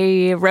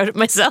 I wrote it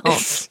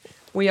myself.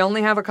 We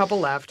only have a couple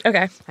left.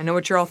 Okay. I know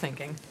what you're all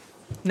thinking.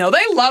 No,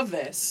 they love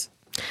this.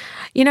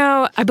 You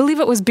know, I believe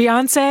it was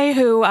Beyonce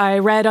who I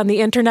read on the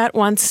internet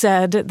once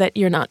said that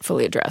you're not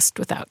fully dressed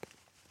without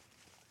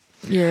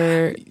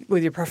your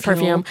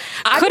perfume.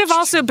 Could have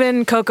also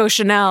been Coco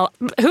Chanel.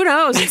 Who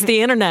knows? It's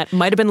the internet.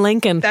 Might have been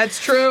Lincoln.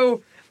 That's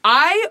true.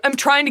 I am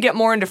trying to get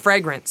more into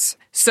fragrance.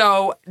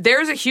 So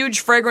there's a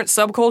huge fragrance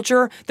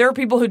subculture. There are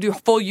people who do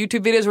full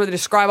YouTube videos where they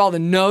describe all the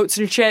notes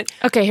and shit.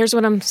 Okay, here's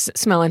what I'm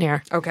smelling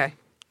here. Okay.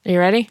 Are you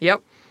ready?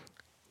 Yep.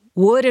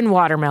 Wood and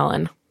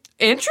watermelon.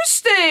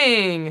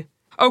 Interesting.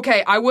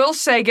 Okay, I will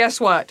say, guess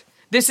what?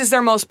 This is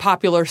their most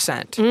popular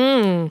scent.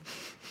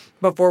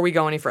 Before we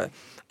go any further.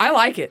 I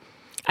like it.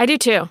 I do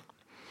too.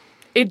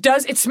 It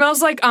does. It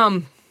smells like,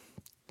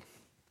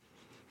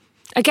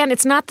 again,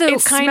 it's not the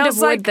it kind of smells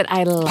wood like that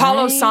I like.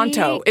 Palo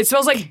Santo. It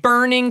smells like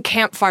burning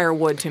campfire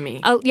wood to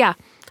me. Oh, yeah.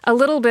 A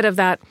little bit of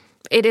that.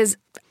 It is,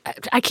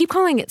 I keep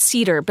calling it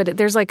cedar, but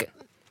there's like,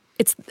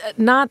 it's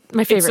not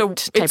my favorite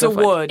type it's of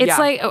a wood. It's yeah.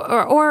 like,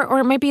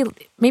 or maybe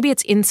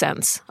it's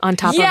incense on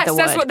top of the wood. Yes,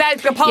 that's what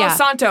the Palo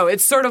Santo.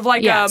 It's sort of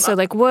like so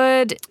like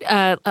wood,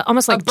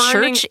 almost like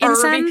burning church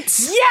herby.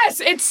 incense. Yes,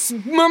 it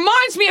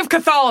reminds me of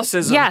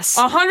Catholicism. Yes,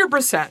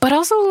 100%. But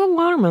also a little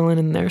watermelon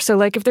in there. So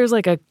like if there's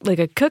like a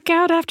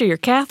cookout after your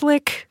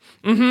Catholic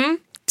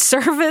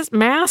service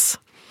mass.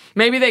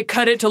 Maybe they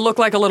cut it to look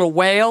like a little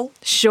whale.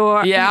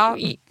 Sure. Yeah.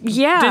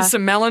 Yeah. Did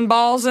some melon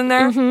balls in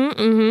there.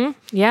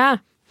 Yeah.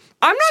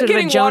 I'm not Sort of a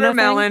getting Jonah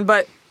watermelon, thing?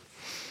 but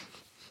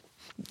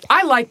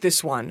I like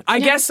this one. I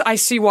guess I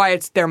see why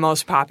it's their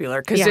most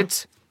popular, because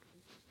it's...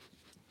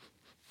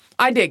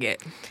 I dig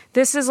it.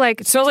 This is like...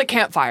 It smells like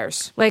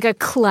campfires. Like a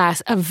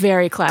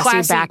very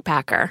classy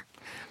backpacker.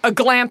 A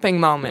glamping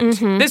moment.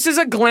 This is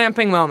a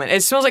glamping moment.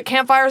 It smells like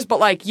campfires, but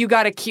like you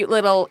got a cute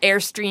little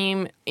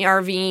Airstream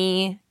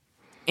RV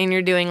and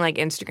you're doing like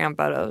Instagram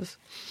photos.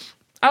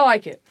 I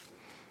like it.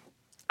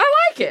 I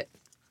like it.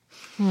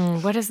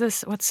 What is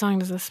this? What song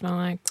does this smell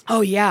like?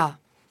 Oh yeah,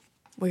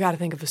 we got to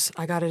think of a.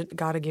 I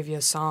gotta give you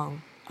a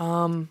song.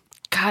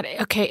 God,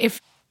 okay. If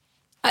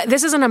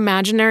this is an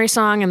imaginary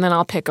song, and then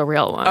I'll pick a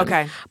real one.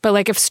 Okay. But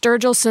like if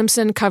Sturgill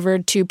Simpson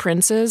covered Two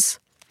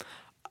Princes,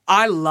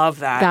 I love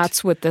that.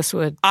 that's what this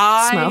would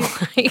smell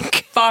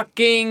like.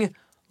 Fucking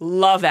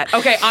love that.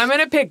 Okay, I'm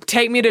gonna pick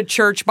 "Take Me to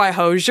Church" by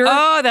Hozier.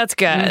 Oh, that's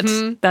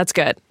good. That's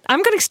good.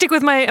 I'm gonna stick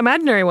with my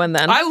imaginary one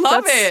then. I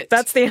love it.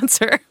 That's the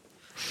answer.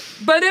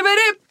 But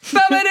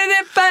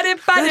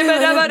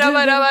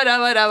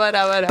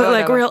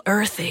like real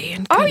earthy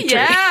and oh country.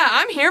 yeah,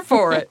 I'm here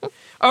for it.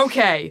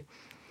 Okay.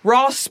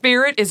 Raw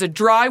Spirit is a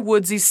dry,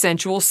 woodsy,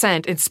 sensual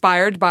scent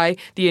inspired by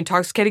the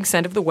intoxicating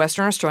scent of the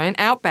Western Australian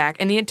outback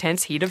and the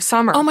intense heat of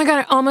summer. Oh my God,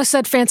 I almost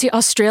said fancy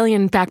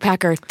Australian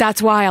backpacker.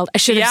 That's wild. I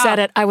should have said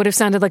it. I would have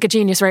sounded like a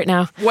genius right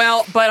now.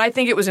 Well, but I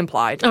think it was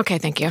implied. Okay,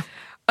 thank you.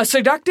 A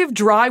seductive,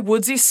 dry,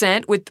 woodsy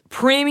scent with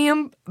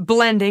premium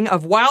blending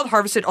of wild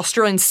harvested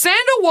Australian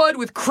sandalwood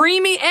with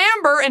creamy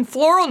amber and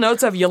floral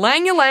notes of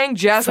ylang ylang,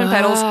 jasmine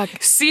petals,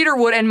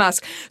 cedarwood, and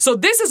musk. So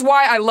this is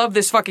why I love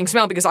this fucking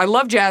smell, because I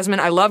love jasmine,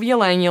 I love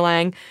ylang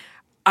ylang,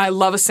 I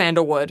love a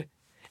sandalwood.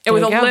 And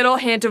with a little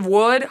hint of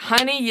wood,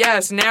 honey,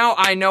 yes, now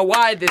I know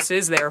why this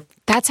is there.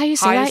 That's how you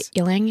say that?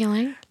 Ylang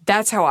ylang?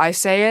 That's how I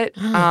say it.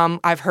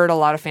 I've heard a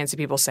lot of fancy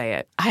people say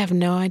it. I have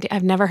no idea.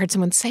 I've never heard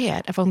someone say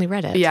it. I've only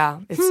read it. Yeah.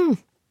 It's,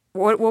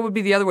 What would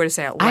be the other way to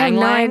say it? I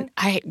Lang?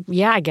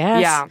 Yeah, I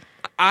guess. Yeah.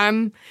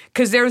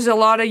 Because there's a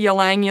lot of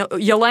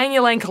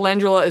ylang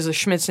calendula is a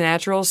Schmidt's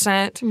Natural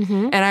scent.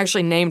 And I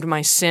actually named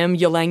my sim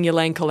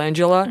ylang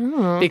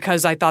calendula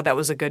because I thought that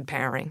was a good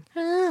pairing.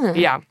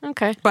 Yeah.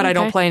 Okay. But I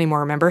don't play anymore,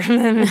 remember?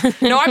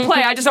 No, I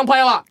play. I just don't play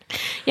a lot.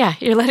 Yeah,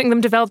 you're letting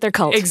them develop their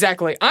cult.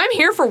 Exactly. I'm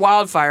here for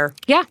Wildfire.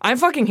 Yeah. I'm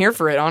fucking here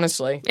for it,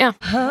 honestly. Yeah.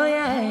 Oh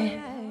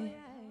yeah.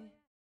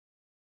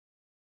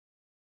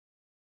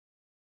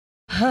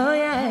 Oh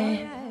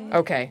yeah.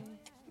 Okay.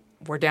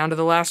 We're down to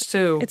the last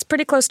two. It's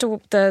pretty close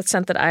to the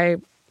scent that I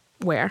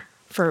wear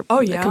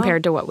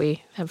compared to what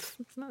we have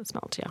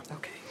smelled, yeah.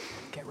 Okay.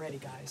 Get ready,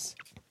 guys.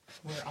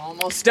 We're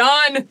almost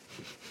done.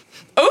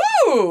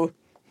 Ooh!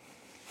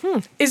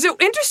 Is it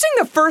interesting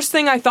the first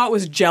thing I thought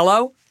was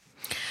Jell-O?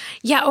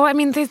 Yeah, I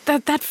mean,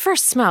 that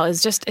first smell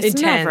is just, it's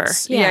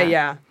intense. never.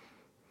 Yeah.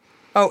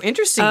 Oh,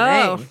 interesting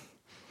name.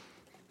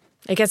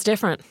 It gets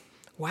different.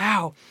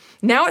 Wow.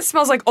 Now it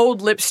smells like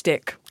old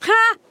lipstick.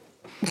 Ha!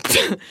 In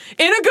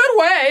a good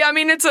way. I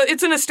mean, it's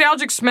a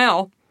nostalgic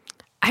smell.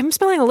 I'm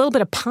smelling a little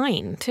bit of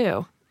pine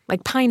too,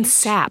 like pine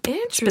sap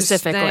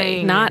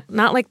specifically. Not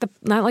like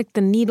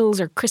the needles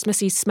or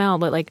Christmassy smell,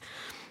 but like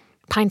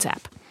pine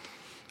sap.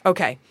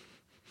 Okay.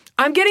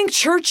 I'm getting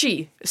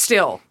churchy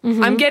still.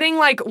 I'm getting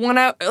like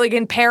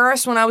in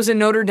Paris when I was in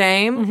Notre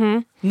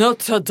Dame.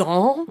 Notre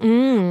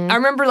Dame. I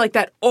remember like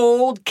that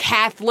old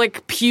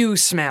Catholic pew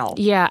smell.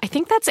 Yeah, I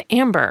think that's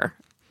amber.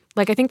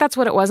 Like I think that's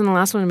what it was in the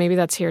last one, and maybe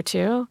that's here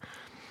too.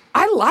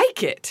 I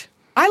like it.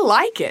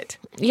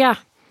 Yeah.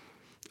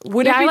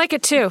 I like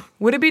it too.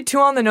 Would it be too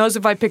on the nose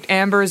if I picked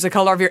amber as the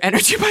color of your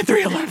energy by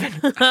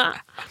 311?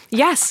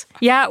 Yes.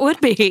 Yeah, it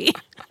would be.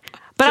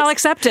 But I'll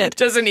accept it.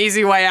 Just an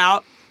easy way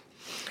out.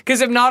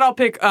 Because if not, I'll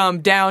pick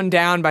Down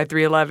Down by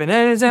 311.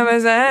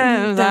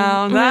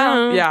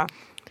 Down. Yeah.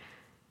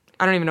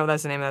 I don't even know if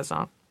that's the name of that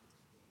song.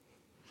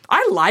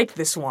 I like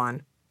this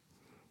one.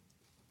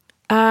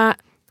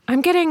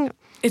 I'm getting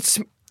It's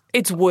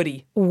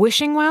Woody.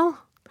 Wishing Well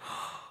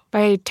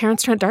by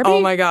Terrence Trent D'Arby.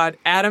 Oh my God.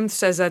 Adam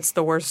says that's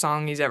the worst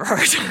song he's ever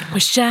heard.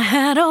 Wish I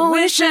had a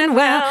wishing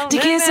well to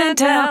kiss and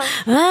tell.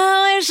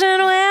 A wishing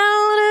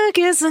well to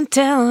kiss and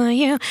tell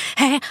you.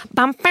 Hey,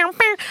 bum, bum,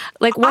 bum.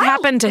 Like, what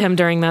happened to him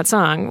during that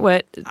song?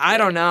 What? I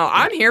don't know.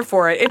 I'm here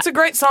for it. It's a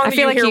great song that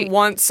feel you like hear he-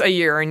 once a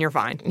year and you're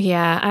fine.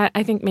 Yeah,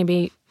 I think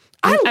maybe.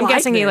 I I'm like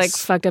guessing he like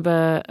this. fucked up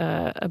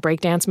a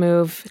breakdance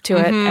move to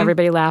it.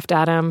 Everybody laughed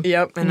at him.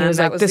 Yep. And he then was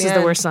that like, "This the is the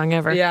end. worst song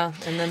ever." Yeah.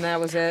 And then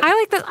that was it. I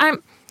like that.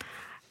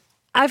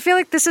 I feel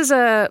like this is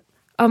a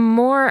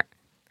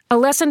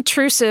less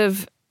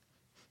intrusive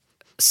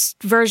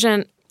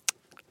version,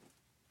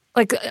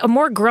 like a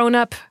more grown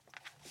up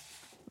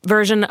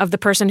version of the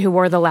person who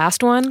wore the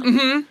last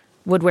one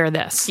would wear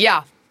this.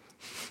 Yeah.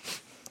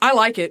 I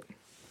like it.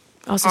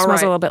 Also All smells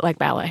right. a little bit like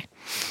ballet.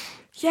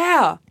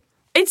 Yeah.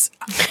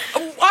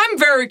 I'm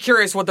very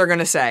curious what they're going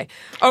to say.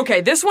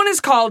 Okay, this one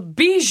is called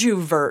Bijou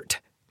Vert,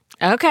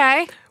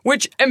 Okay.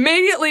 which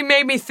immediately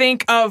made me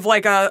think of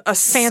like a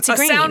Fancy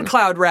green.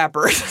 SoundCloud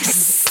rapper.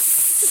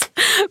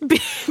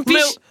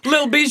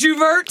 Lil Bijou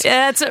Vert.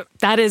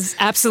 That is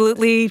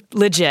absolutely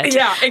legit.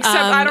 Yeah, except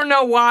I don't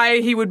know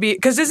why he would be,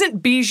 because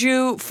isn't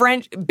bijou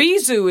French?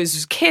 Bisou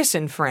is kiss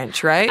in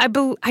French, right?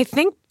 I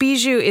think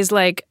bijou is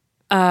like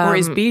or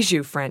is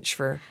bijou French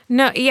for?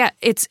 no, yeah,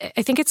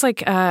 I think it's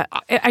like I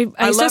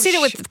associate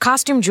it with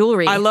costume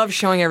jewelry. I love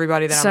showing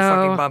everybody that I'm a So,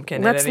 fucking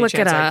bumpkin. let's at any look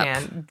chance it I up.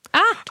 can.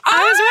 I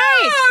was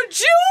right. Oh,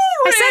 jewelry!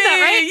 I said that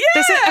right.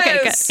 Yes. They said,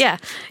 okay,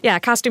 good. Yeah,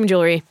 costume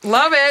jewelry.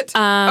 Love it.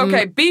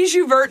 Okay,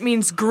 bijou vert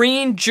means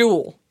green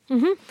jewel.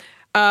 Mm-hmm.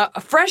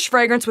 A fresh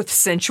fragrance with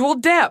sensual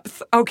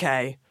depth.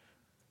 Okay.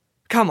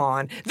 Come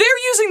on. They're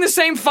using the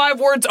same 5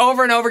 words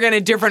over and over again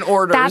in different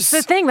orders. That's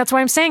the thing. That's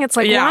why I'm saying it's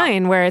like Yeah.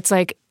 wine, where it's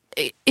like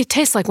it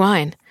tastes like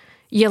wine.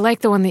 You like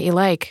the one that you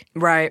like.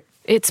 Right.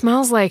 It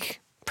smells like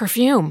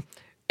perfume.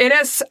 It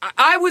has,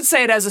 I would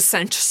say it has a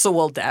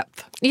sensual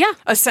depth. Yeah.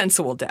 A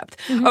sensual depth.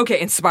 Okay,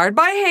 inspired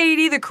by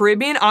Haiti, the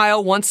Caribbean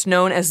isle once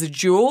known as the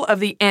Jewel of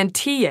the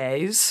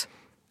Antilles.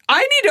 I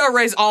need to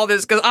erase all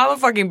this because I'm a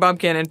fucking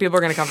bumpkin and people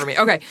are going to come for me.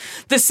 Okay,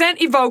 the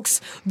scent evokes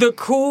the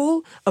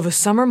cool of a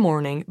summer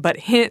morning, but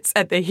hints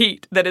at the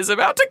heat that is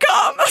about to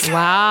come.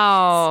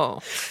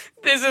 Wow.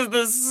 This is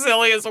the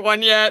silliest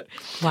one yet.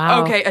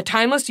 Wow. Okay, a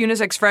timeless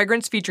unisex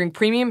fragrance featuring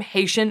premium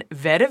Haitian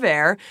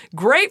vetiver,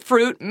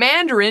 grapefruit,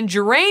 mandarin,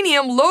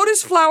 geranium,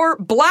 lotus flower,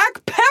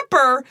 black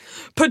pepper,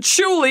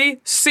 patchouli,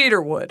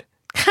 cedarwood.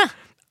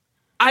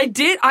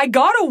 I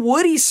got a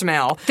woody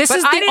smell. This but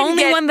is I the didn't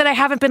only get- one that I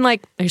haven't been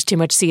like, there's too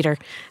much cedar.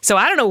 So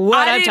I don't know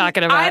what I'm didn't-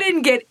 talking about. I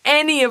didn't get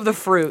any of the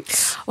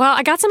fruits. Well,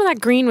 I got some of that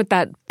green with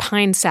that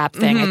pine sap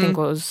thing. I think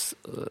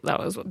that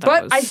was.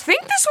 But I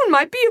think this one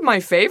might be my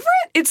favorite.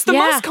 It's the Yeah.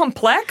 most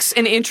complex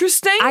and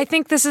interesting. I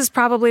think this is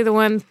probably the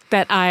one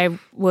that I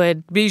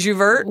would Bijou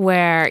Vert.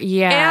 wear.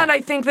 Yeah. And I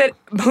think that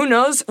who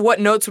knows what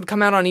notes would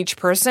come out on each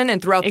person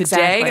and throughout the day.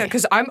 Exactly.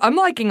 Because I'm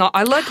liking,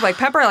 I like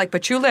pepper, I like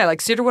patchouli, I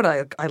like cedarwood,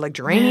 I like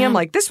geranium.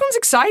 Like this one's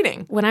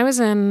exciting. When I was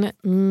in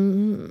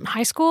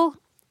high school,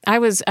 I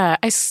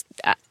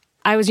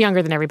was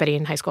younger than everybody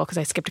in high school because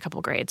I skipped a couple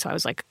of grades. So I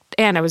was like,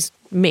 and I was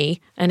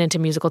me and into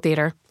musical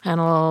theater and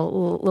a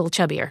little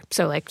chubbier.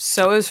 So like,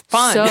 So it was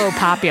fun. so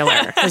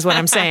popular is what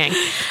I'm saying.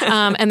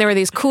 And there were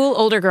these cool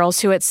older girls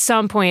who at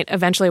some point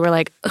eventually were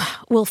like,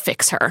 "Ugh, we'll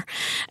fix her.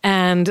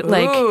 And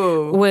like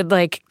Ooh. would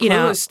like, you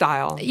know, Clueless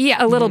style.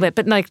 yeah, a little bit,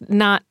 but like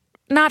not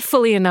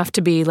fully enough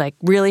to be like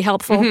really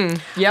helpful.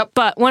 Yep.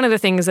 But one of the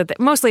things that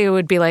mostly it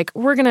would be like,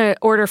 we're going to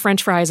order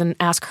French fries and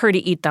ask her to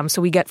eat them. So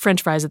we get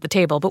French fries at the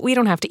table, but we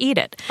don't have to eat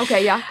it.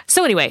 Okay, yeah.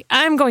 So anyway,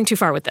 I'm going too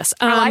far with this.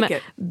 I like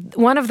it.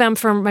 One of them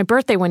for my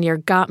birthday one year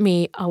got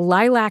me a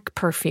lilac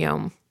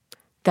perfume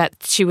that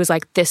she was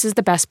like, this is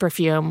the best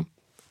perfume.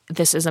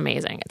 This is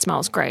amazing. It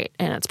smells great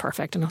and it's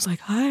perfect. And I was like,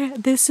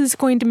 this is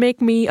going to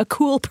make me a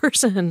cool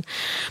person.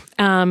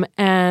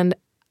 And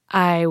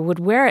I would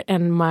wear it,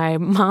 and my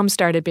mom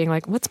started being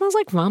like, what smells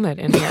like vomit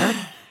in here?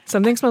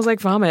 Something smells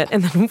like vomit.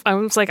 And then I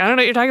was like, I don't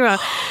know what you're talking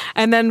about.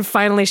 And then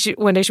finally,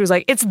 one day she was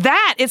like, it's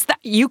that.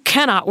 You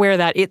cannot wear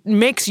that. It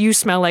makes you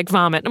smell like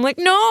vomit. And I'm like,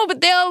 no,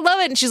 but they'll love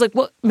it. And she's like,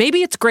 well,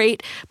 maybe it's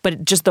great,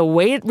 but just the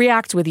way it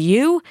reacts with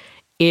you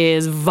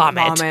is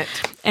vomit.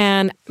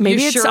 And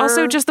maybe it's sure?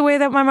 also just the way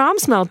that my mom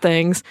smelled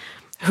things.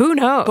 Who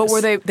knows? But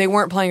were they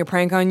weren't playing a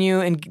prank on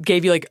you and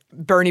gave you like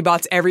Bernie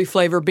Bott's every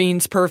flavor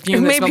beans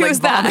perfume that Maybe smelled it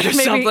was like vomit that. or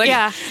Maybe, something?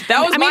 yeah. That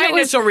was I mean, my it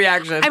was- initial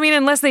reaction. I mean,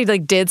 unless they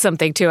like did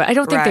something to it. I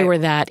don't think they Right. were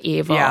that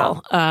evil.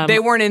 Yeah. They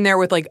weren't in there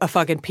with like a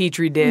fucking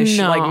petri dish,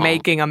 No. like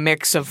making a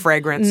mix of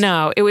fragrance.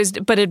 No, it was,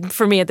 but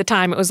for me at the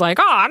time, it was like,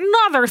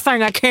 another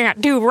thing I can't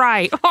do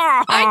right.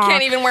 I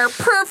can't even wear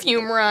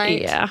perfume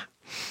right. Yeah.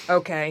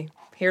 Okay.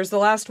 here's the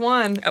last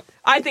one.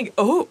 I think.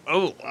 Oh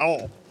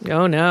no!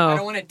 I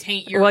don't want to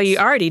taint yours. Well, you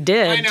already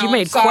did. I know, You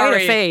made I'm quite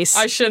sorry. a face.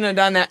 I shouldn't have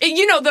done that.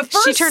 The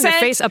first She turned scent, her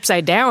face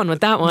upside down with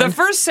that one. The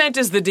first scent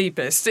is the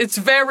deepest. It's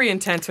very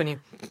intense when you.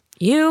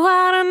 You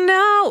ought to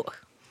know.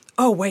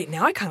 Oh wait,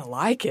 now I kind of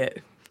like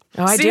it.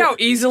 Oh, I See do. how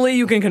easily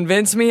you can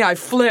convince me? I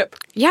flip.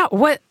 Yeah.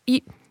 What?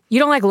 You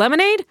don't like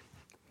lemonade?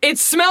 It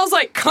smells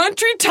like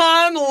country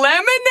time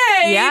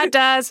lemonade. Yeah, it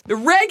does. The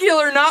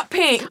regular, not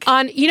pink.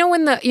 On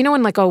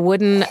when like a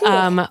wooden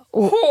when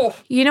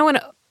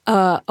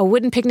a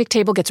wooden picnic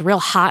table gets real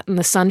hot in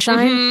the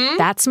sunshine, Mm-hmm.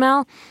 that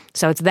smell.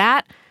 So it's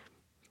that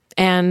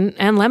and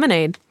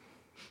lemonade.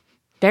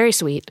 Very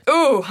sweet.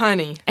 Ooh,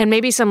 honey. And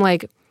maybe some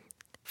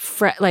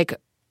fresh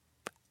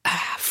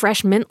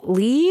mint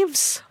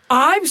leaves.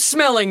 I'm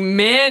smelling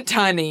mint,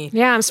 honey.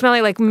 Yeah, I'm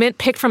smelling like mint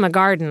picked from a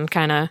garden,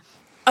 kind of.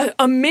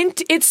 A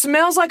mint. It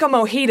smells like a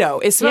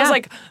mojito. It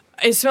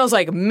smells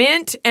like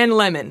mint and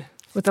lemon.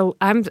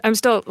 I'm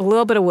still a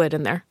little bit of wood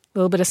in there, a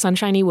little bit of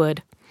sunshiny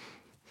wood.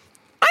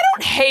 I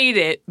don't hate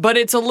it, but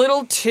it's a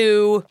little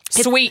too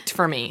sweet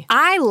for me.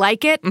 I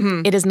like it.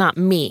 It is not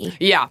me.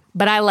 Yeah.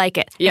 But I like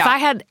it.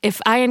 Yeah. If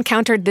I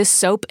encountered this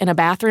soap in a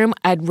bathroom,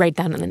 I'd write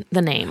down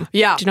the name.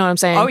 Yeah. Do you know what I'm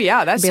saying? Oh,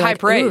 yeah, that's I'd be high like,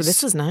 praise. Ooh,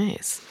 this was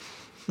nice.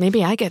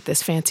 Maybe I get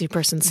this fancy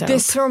person soap.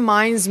 This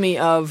reminds me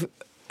of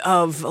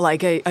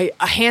like a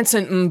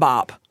Hanson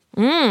Mbop.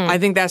 I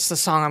think that's the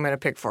song I'm going to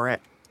pick for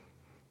it.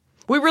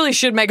 We really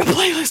should make a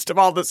playlist of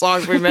all the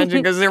songs we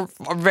mentioned because they're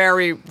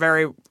very,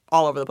 very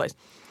all over the place.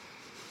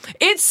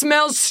 It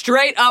smells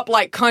straight up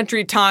like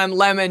country time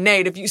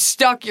lemonade if you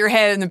stuck your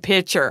head in the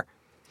pitcher.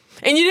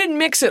 And you didn't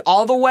mix it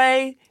all the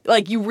way.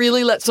 Like you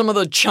really let some of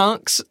the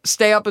chunks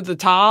stay up at the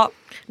top.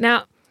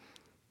 Now,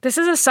 this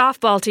is a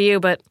softball to you,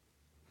 but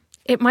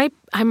I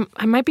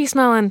might be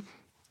smelling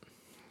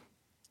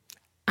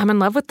I'm in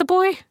Love with the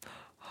Boy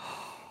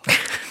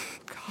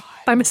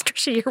by Mr.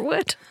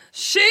 Shearwood.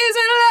 She's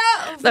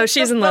in love. Oh,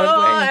 she's in love with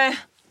the boy.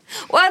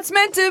 What's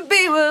meant to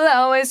be will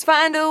always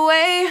find a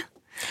way.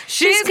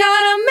 She's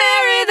gonna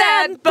marry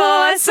that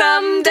boy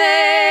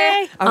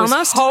someday. I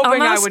was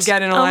hoping I would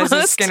get an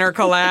Eliza Skinner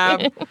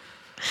collab.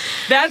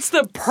 That's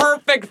the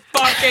perfect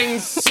fucking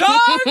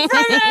song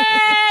for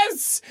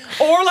this!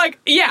 Or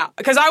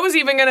because I was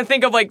even gonna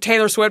think of like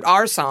Taylor Swift,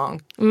 our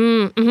song.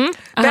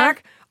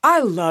 Back,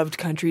 I loved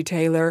Country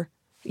Taylor.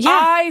 Yeah.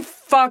 I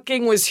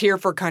fucking was here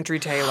for Country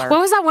Taylor. What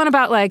was that one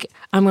about? Like,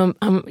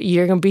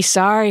 you're gonna be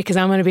sorry because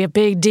I'm gonna be a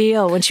big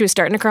deal when she was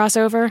starting to cross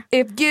over.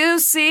 If you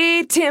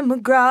see Tim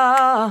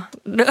McGraw,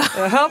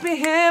 I hope you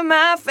hear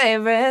my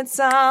favorite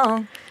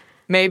song.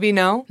 Maybe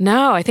no.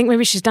 No, I think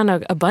maybe she's done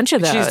a bunch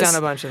of those. She's done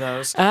a bunch of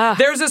those.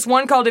 There's this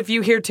one called If You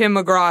Hear Tim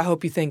McGraw, I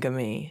Hope You Think of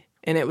Me.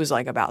 And it was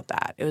like about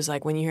that. It was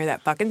like when you hear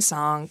that fucking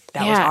song,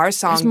 that was our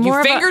song.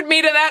 You fingered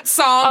me to that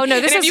song. Oh,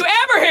 no, this and if you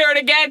ever hear it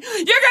again,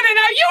 you're gonna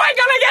know you ain't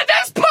gonna get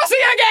this pussy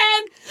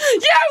again.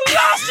 You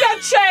lost your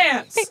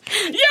chance.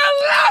 You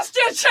lost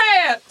your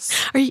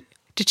chance.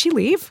 Did she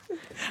leave?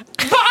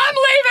 But I'm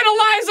leaving,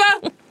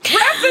 Eliza.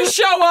 Wrap this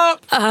show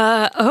up.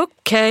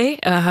 Okay.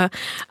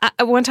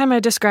 One time I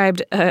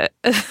described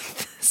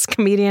this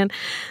comedian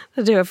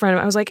to a friend of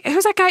mine. I was like,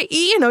 who's that guy?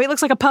 He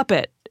looks like a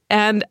puppet.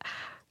 And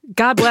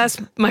God bless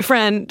my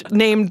friend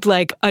named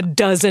like a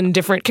dozen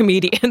different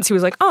comedians. He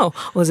was like, oh,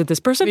 well, is it this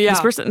person? Yeah. This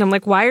person? And I'm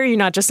like, why are you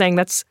not just saying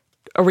that's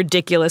a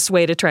ridiculous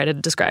way to try to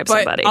describe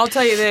somebody? I'll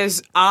tell you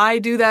this. I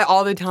do that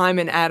all the time,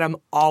 and Adam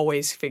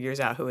always figures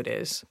out who it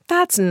is.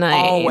 That's nice.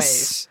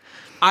 Always.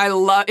 I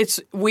love it.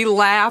 We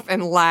laugh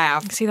and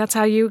laugh. See, that's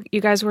how you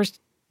guys were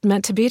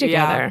meant to be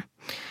together.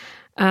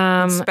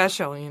 It's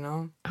special, you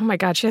know. Oh my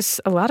God, she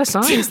has a lot of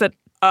songs that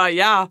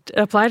yeah.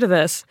 apply to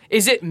this.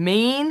 Is it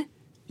mean?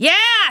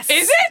 Yes!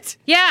 Is it?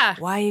 Yeah.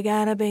 Why you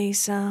gotta be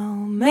so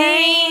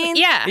mean?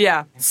 Yeah.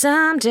 Yeah.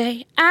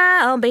 Someday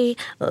I'll be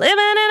living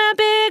in a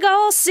big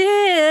old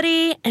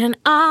city and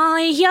all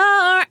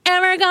you're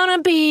ever gonna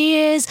be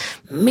is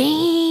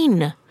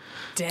mean.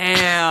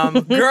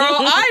 Damn. Girl,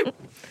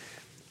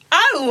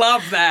 I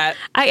love that.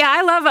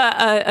 I love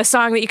a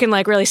song that you can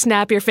like really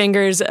snap your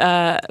fingers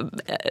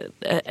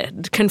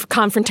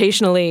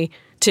confrontationally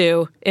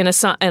to in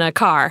a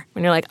car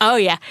when you're like, oh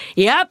yeah,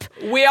 yep.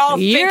 We all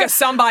think of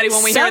somebody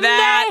when we hear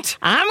that.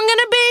 I'm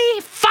gonna be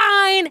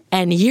fine,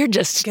 and you're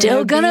just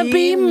still gonna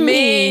be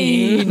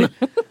mean.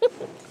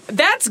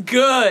 That's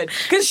good.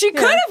 Because she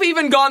could have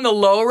even gone the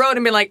low road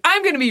and been like,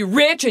 I'm going to be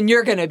rich and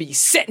you're going to be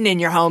sitting in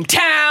your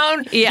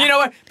hometown. Yeah. You know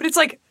what? But it's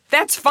like,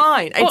 that's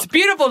fine. It's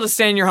beautiful to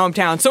stay in your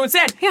hometown. So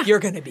instead, you're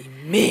going to be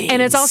mean.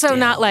 And it's also still.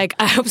 not like,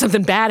 I hope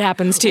something bad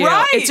happens to you.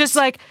 Right. It's just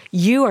like,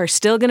 you are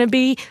still going to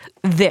be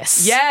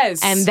this. Yes.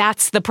 And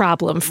that's the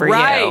problem for you.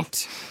 Right.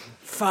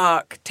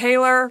 Fuck.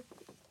 Taylor,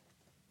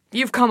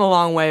 you've come a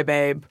long way,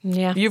 babe.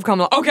 Yeah. You've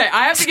come Okay,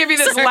 I have to give you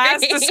this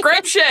last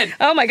description.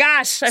 Oh my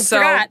gosh, I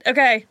forgot.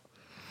 Okay.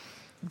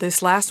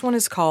 This last one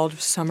is called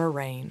Summer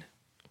Rain.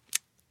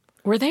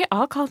 Were they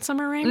all called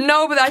Summer Rain?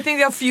 No, but I think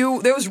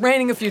there was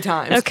raining a few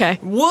times. Okay.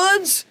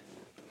 Woods,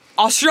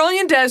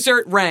 Australian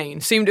desert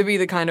rain seem to be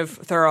the kind of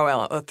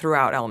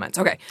throughout elements.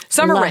 Okay,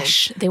 summer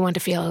Lush. rain. They want to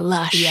feel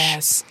lush.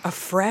 Yes, a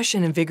fresh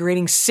and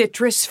invigorating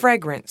citrus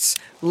fragrance.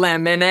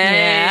 Lemonade.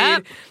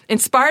 Yep.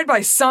 Inspired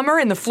by summer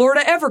in the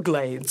Florida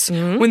Everglades,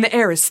 when the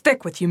air is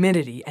thick with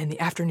humidity and the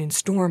afternoon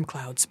storm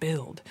clouds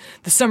build.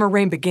 The summer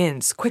rain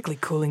begins, quickly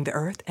cooling the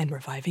earth and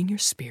reviving your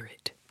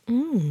spirit.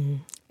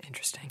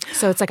 Interesting.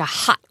 So it's like a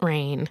hot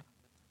rain.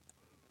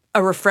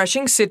 A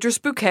refreshing citrus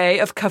bouquet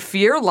of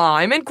kaffir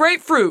lime and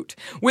grapefruit,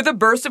 with a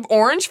burst of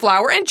orange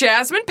flower and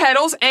jasmine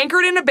petals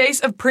anchored in a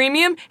base of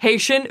premium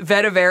Haitian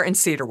vetiver and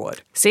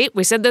cedarwood. See,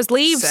 we said those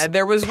leaves. Said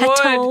there was wood.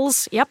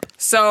 petals. Yep.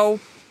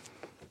 So,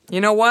 you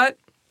know what?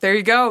 There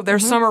you go.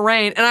 There's summer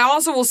rain. And I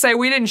also will say,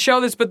 we didn't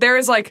show this, but there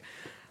is like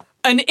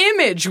an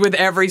image with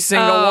every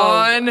single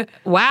one.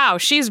 Wow,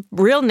 she's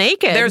real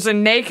naked. There's a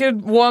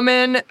naked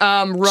woman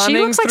running She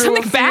looks like through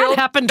something a bad field.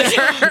 happened to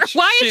her.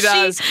 Why is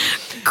does.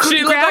 she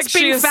She looked like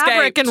she grasping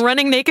fabric escaped. and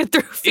running naked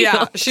through a field?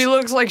 Yeah, she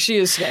looks like she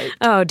escaped.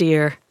 Oh,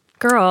 dear.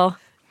 Girl.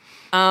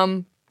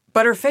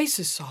 But her face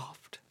is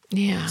soft.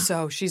 Yeah.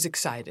 So she's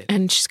excited.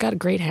 And she's got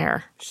great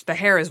hair. The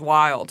hair is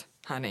wild,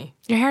 honey.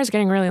 Your hair is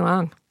getting really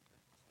long.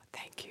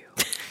 Thank you.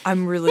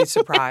 I'm really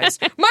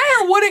surprised. My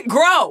hair wouldn't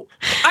grow.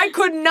 I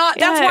could not.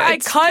 That's Yeah, why I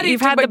it's- cut it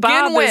You've to had the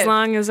begin bob with. as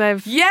long as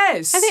I've...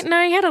 Yes. I think,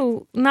 no, you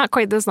had not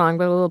quite this long,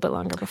 but a little bit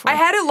longer before. I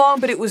had it long,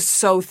 but it was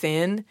so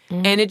thin,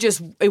 and it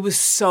was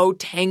so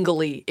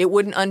tangly. It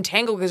wouldn't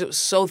untangle because it was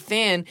so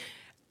thin,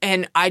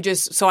 and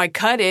so I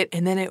cut it,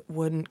 and then it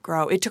wouldn't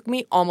grow. It took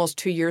me almost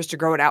 2 years to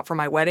grow it out for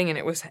my wedding, and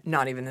it was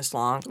not even this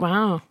long.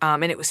 Wow.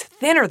 And it was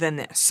thinner than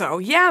this. So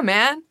yeah,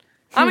 man,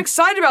 I'm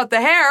excited about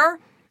the hair.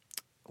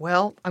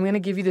 Well, I'm going to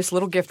give you this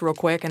little gift real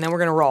quick, and then we're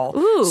going to roll.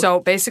 Ooh. So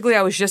basically,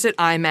 I was just at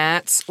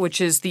IMATS,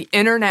 which is the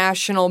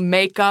International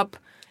Makeup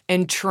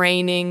and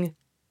Training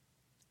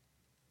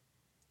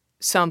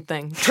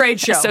something. Trade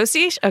show.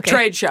 Association? Okay.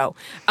 Trade show.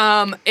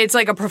 It's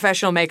like a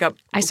professional makeup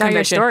I saw your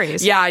convention.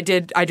 stories. Yeah, I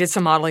did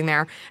some modeling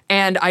there.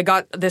 And I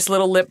got this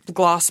little lip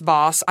gloss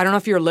boss. I don't know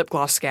if you're a lip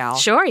gloss gal.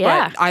 Sure,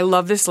 yeah. But I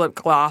love this lip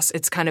gloss.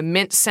 It's kind of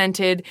mint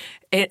scented.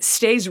 It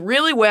stays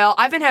really well.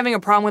 I've been having a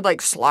problem with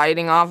like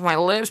sliding off my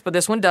lips, but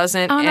this one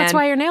doesn't. Oh, that's And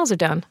why your nails are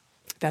done.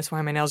 that's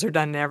why my nails are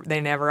done.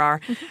 They never are.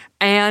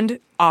 And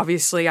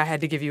obviously, I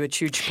had to give you a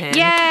chooch pin.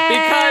 Yay!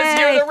 Because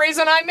you're the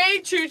reason I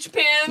made chooch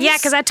pins. Yeah,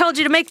 because I told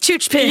you to make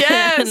chooch pins.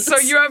 Yes, so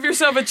you have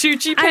yourself a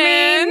choochy pin.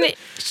 I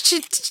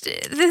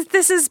mean,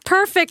 this is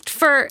perfect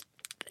for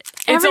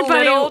it's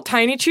everybody. a little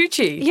tiny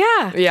choochie.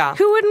 Yeah. Yeah.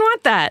 Who wouldn't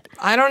want that?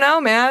 I don't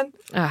know, man.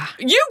 Ugh.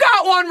 You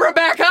got one,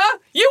 Rebecca.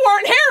 You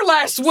weren't here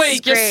last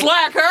week, you great.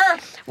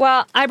 slacker.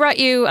 Well, I brought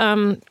you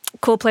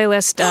cool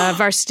playlist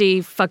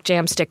varsity fuck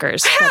jam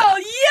stickers. Hell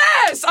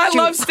yes! I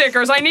love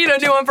stickers. I need a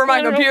new one for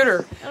my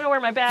computer. I don't know where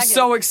my bag is.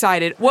 So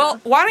excited. Well,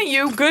 why don't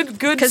you? Good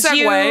Because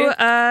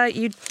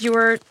segue. you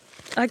were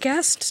a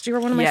guest. You were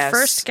one of my Yes.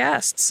 first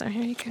guests. So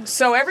here you go.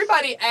 So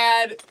everybody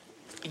add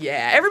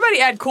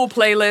cool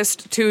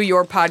playlist to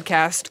your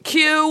podcast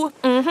queue.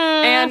 Mm-hmm.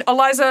 And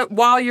Eliza,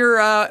 while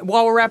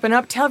we're wrapping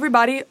up, tell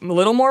everybody a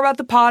little more about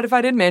the pod if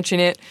I did mention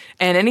it,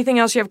 and anything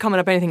else you have coming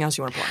up. Anything else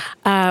you want to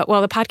plug?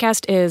 Well, the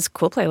podcast is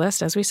Cool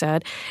Playlist, as we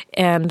said,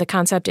 and the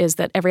concept is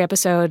that every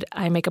episode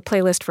I make a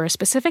playlist for a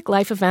specific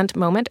life event,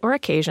 moment, or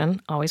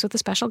occasion, always with a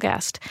special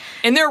guest.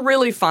 And they're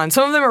really fun.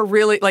 Some of them are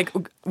really like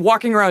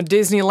walking around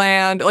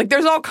Disneyland. Like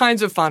there's all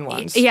kinds of fun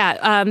ones.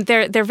 Yeah,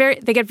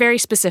 they get very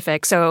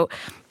specific. So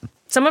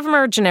some of them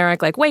are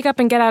generic, like Wake Up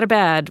and Get Out of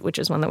Bed, which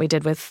is one that we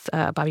did with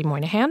Bobby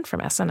Moynihan from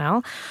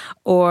SNL,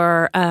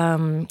 or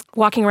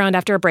Walking Around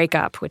After a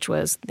Breakup, which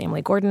was the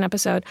Emily Gordon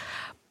episode.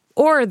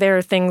 Or there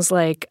are things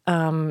like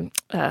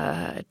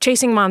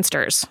Chasing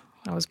Monsters.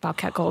 That was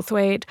Bobcat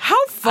Goldthwait.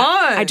 How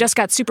fun! I just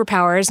got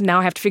superpowers.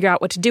 Now I have to figure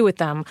out what to do with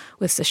them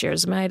with Sashir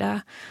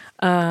Zmaida.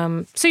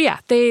 So yeah,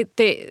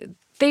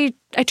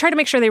 I try to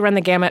make sure they run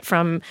the gamut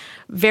from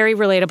very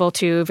relatable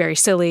to very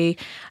silly,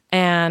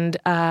 and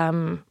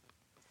I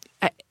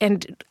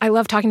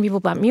love talking to people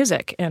about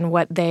music and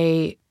why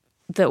they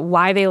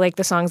like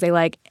the songs they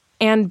like.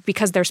 And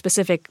because they're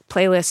specific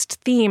playlist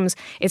themes,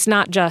 it's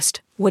not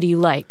just what do you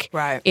like?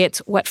 Right. It's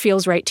what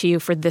feels right to you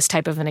for this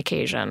type of an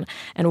occasion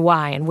and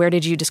why and where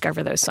did you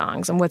discover those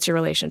songs and what's your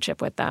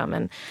relationship with them.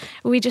 And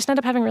we just end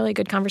up having really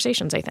good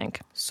conversations, I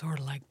think. Sort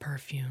of like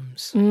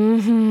perfumes.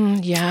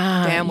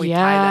 Yeah. Damn, we tied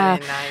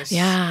that in nice.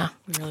 Yeah.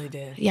 We really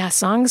did. Yeah,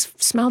 songs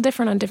smell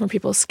different on different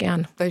people's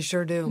skin. They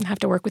sure do. You have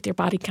to work with your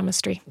body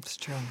chemistry. It's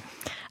true.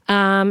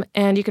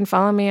 And you can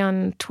follow me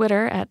on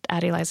Twitter at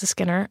Eliza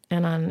Skinner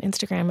and on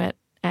Instagram at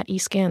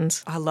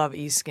eSkins. I love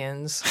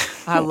eSkins.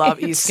 I love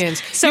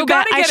eSkins. so you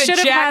got to bad. I get a should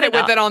have had jacket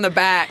it with it on the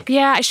back.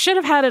 Yeah, I should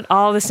have had it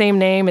all the same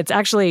name. It's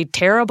actually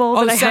terrible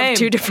that I same. have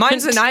two different...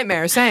 Mine's a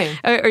nightmare. Same.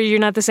 Are you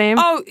not the same?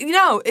 Oh,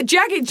 no.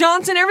 Jackie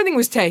Johnson, everything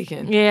was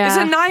taken. Yeah. It's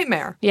a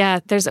nightmare.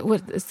 Yeah, there's...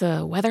 What is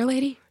the Weather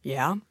Lady?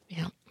 Yeah.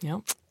 Yeah.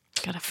 Yep.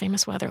 Got a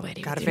famous weather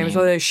lady. Got a with your famous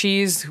name. weather.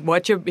 She's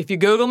what you. If you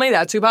Google me,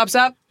 that's who pops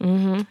up.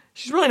 Mm-hmm.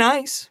 She's really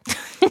nice.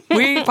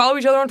 We follow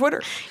each other on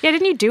Twitter. Yeah,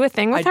 didn't you do a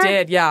thing with her? I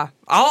did. Yeah.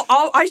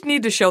 I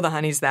need to show the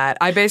honeys that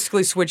I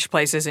basically switched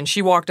places, and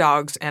she walked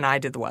dogs, and I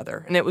did the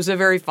weather, and it was a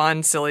very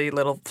fun, silly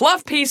little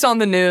fluff piece on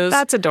the news.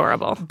 That's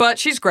adorable. But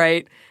she's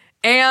great,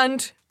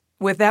 and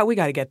with that, we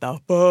got to get the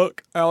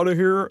fuck out of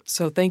here.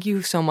 So thank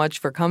you so much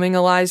for coming,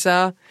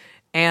 Eliza.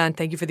 And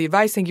thank you for the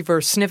advice. Thank you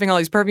for sniffing all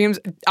these perfumes.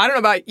 I don't know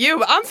about you,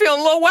 but I'm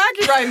feeling a little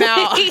wacky right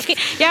now.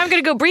 Yeah, I'm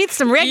going to go breathe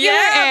some regular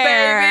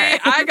air.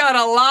 Baby. I got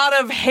a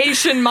lot of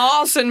Haitian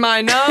moss in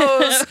my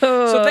nose.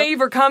 So thank you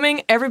for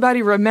coming.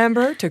 Everybody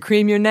remember to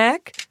cream your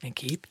neck and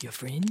keep your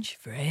fringe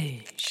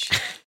fresh.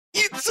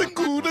 It's a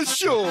good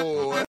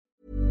show.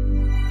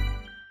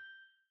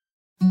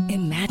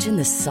 Imagine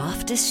the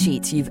softest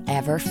sheets you've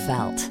ever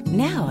felt.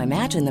 Now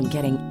imagine them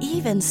getting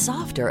even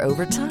softer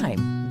over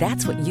time.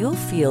 That's what you'll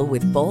feel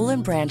with Boll &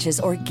 Branch's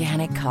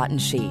organic cotton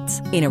sheets.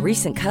 In a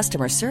recent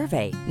customer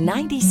survey,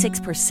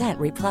 96%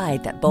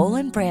 replied that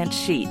Boll & Branch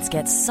sheets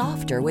get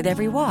softer with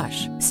every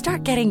wash.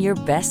 Start getting your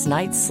best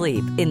night's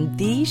sleep in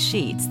these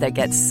sheets that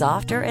get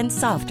softer and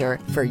softer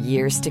for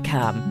years to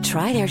come.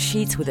 Try their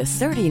sheets with a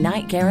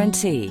 30-night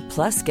guarantee.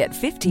 Plus, get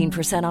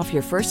 15% off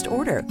your first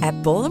order at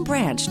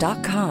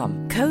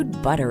bollandbranch.com. Code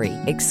BUTTERY.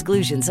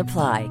 Exclusions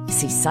apply.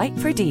 See site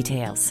for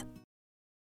details.